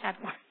pH at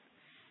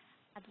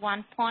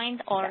one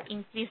point or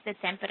increase the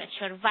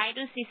temperature.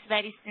 Virus is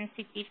very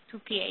sensitive to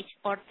pH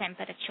or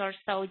temperature,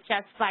 so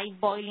just by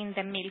boiling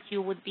the milk,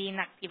 you would be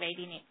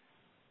inactivating it.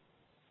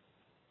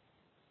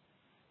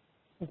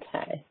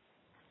 Okay.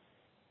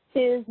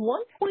 Is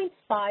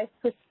 1.5%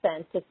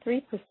 to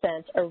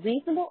 3% a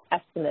reasonable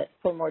estimate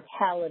for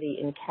mortality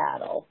in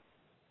cattle?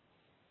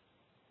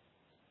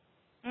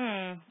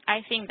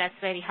 I think that's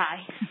very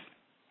high.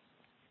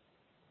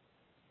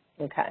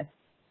 Okay.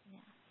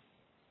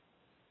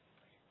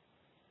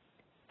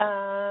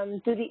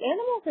 Do the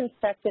animals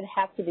infected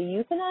have to be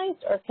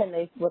euthanized, or can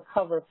they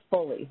recover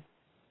fully?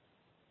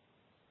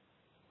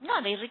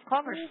 No, they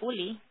recover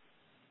fully.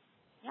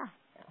 Yeah.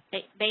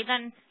 They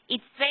don't.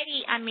 It's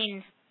very,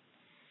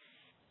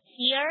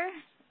 here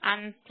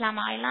on Plum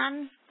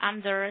Island,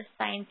 under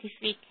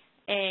scientific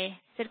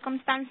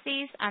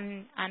circumstances,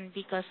 and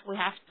because we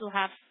have to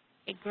have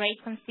a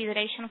great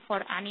consideration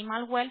for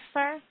animal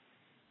welfare,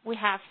 we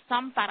have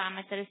some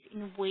parameters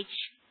in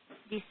which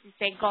this is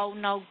a go,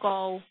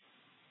 no-go.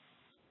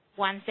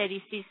 Once the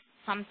disease,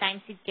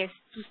 sometimes it gets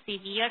too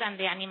severe and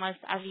the animals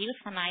are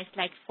euthanized.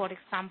 Like, for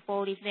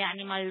example, if the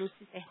animal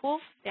loses a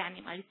hoof, the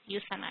animal is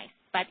euthanized.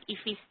 But if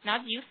it's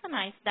not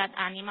euthanized, that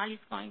animal is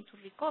going to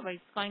recover.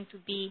 It's going to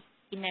be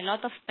in a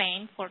lot of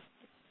pain for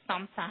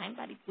some time,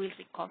 but it will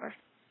recover.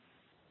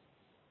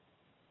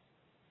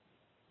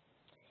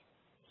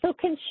 So So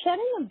can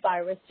shedding a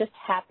virus just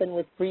happen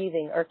with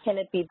breathing, or can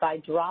it be by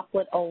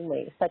droplet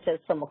only, such as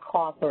from a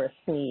cough or a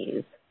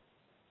sneeze?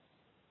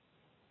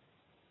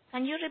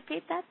 Can you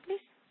repeat that, please?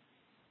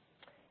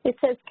 It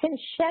says, can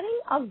shedding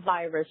a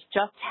virus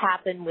just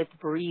happen with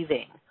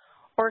breathing,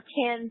 or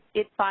can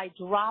it by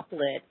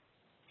droplet,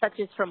 such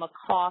as from a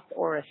cough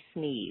or a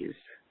sneeze?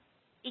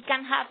 It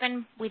can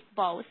happen with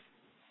both.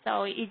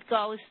 So it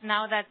goes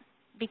now that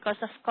because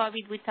of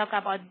COVID, we talk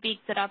about big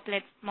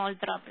droplets, small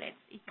droplets.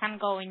 It can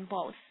go in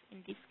both in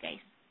this case.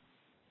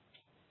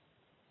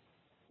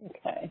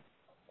 Okay.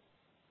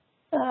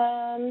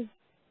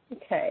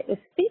 Okay. Is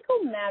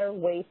fecal matter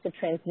waste a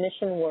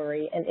transmission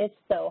worry, and if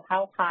so,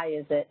 how high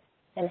is it,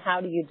 and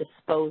how do you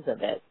dispose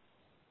of it?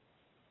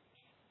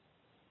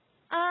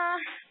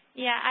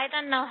 Yeah, I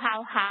don't know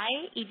how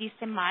high it is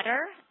a matter,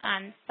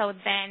 and so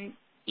then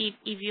if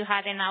you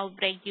had an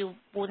outbreak, you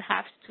would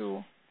have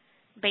to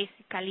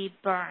basically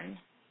burn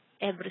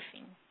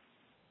everything,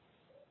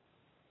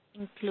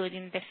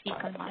 including the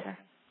fecal matter.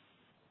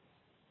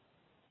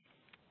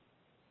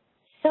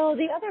 So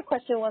the other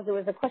question was, there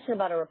was a question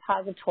about a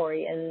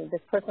repository, and this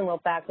person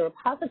wrote back, the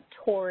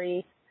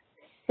repository,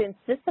 since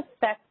this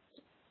affects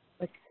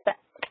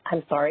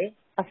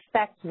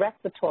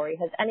respiratory,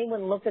 has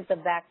anyone looked at the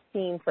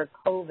vaccine for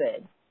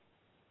COVID?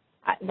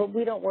 But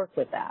we don't work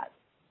with that.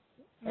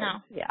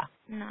 No. Yeah.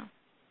 No.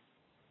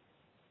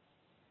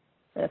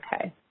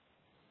 Okay.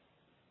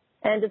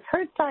 And does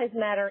herd size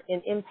matter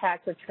in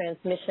impact or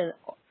transmission?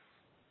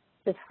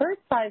 Does herd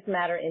size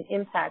matter in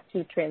impact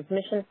to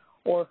transmission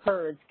or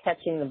herds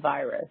catching the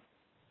virus?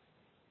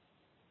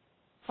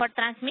 For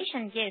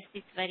transmission, yes,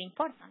 it's very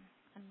important.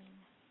 I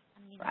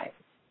mean, right.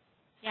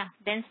 Yeah,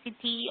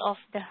 density of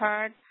the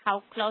herd,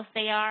 how close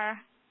they are,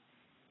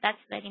 that's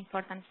very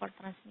important for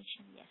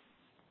transmission, yes.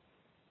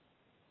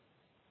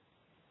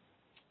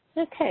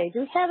 Okay,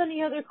 do we have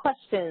any other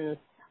questions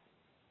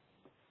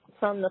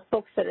from the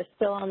folks that are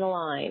still on the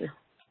line?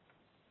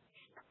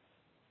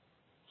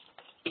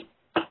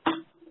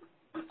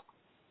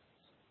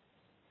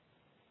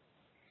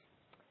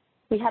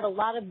 We had a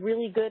lot of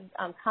really good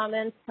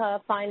comments,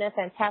 Fina,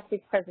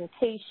 fantastic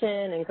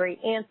presentation and great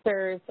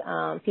answers.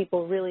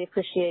 People really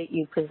appreciate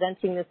you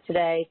presenting this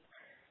today,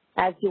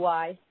 as do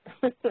I.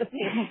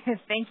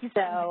 Thank you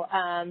so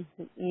much.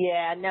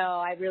 Yeah,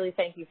 no, I really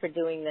thank you for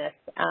doing this.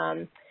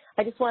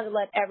 I just wanted to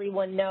let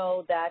everyone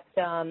know that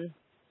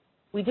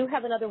we do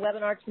have another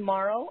webinar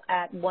tomorrow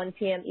at 1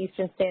 p.m.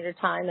 Eastern Standard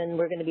Time, and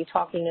we're going to be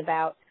talking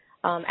about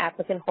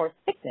African horse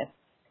sickness.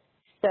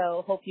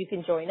 So hope you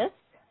can join us.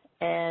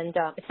 And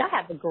if not,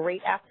 have a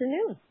great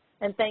afternoon.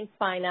 And thanks,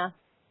 Fina.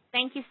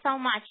 Thank you so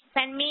much.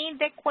 Send me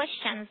the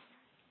questions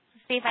to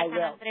see if I can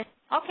address.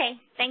 Okay.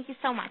 Thank you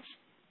so much.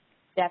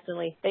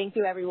 Definitely. Thank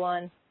you,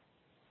 everyone.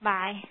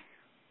 Bye.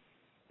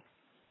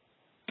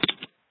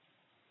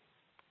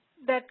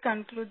 That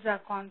concludes our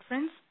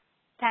conference.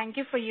 Thank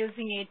you for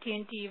using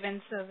AT&T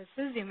Event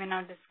Services. You may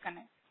now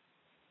disconnect.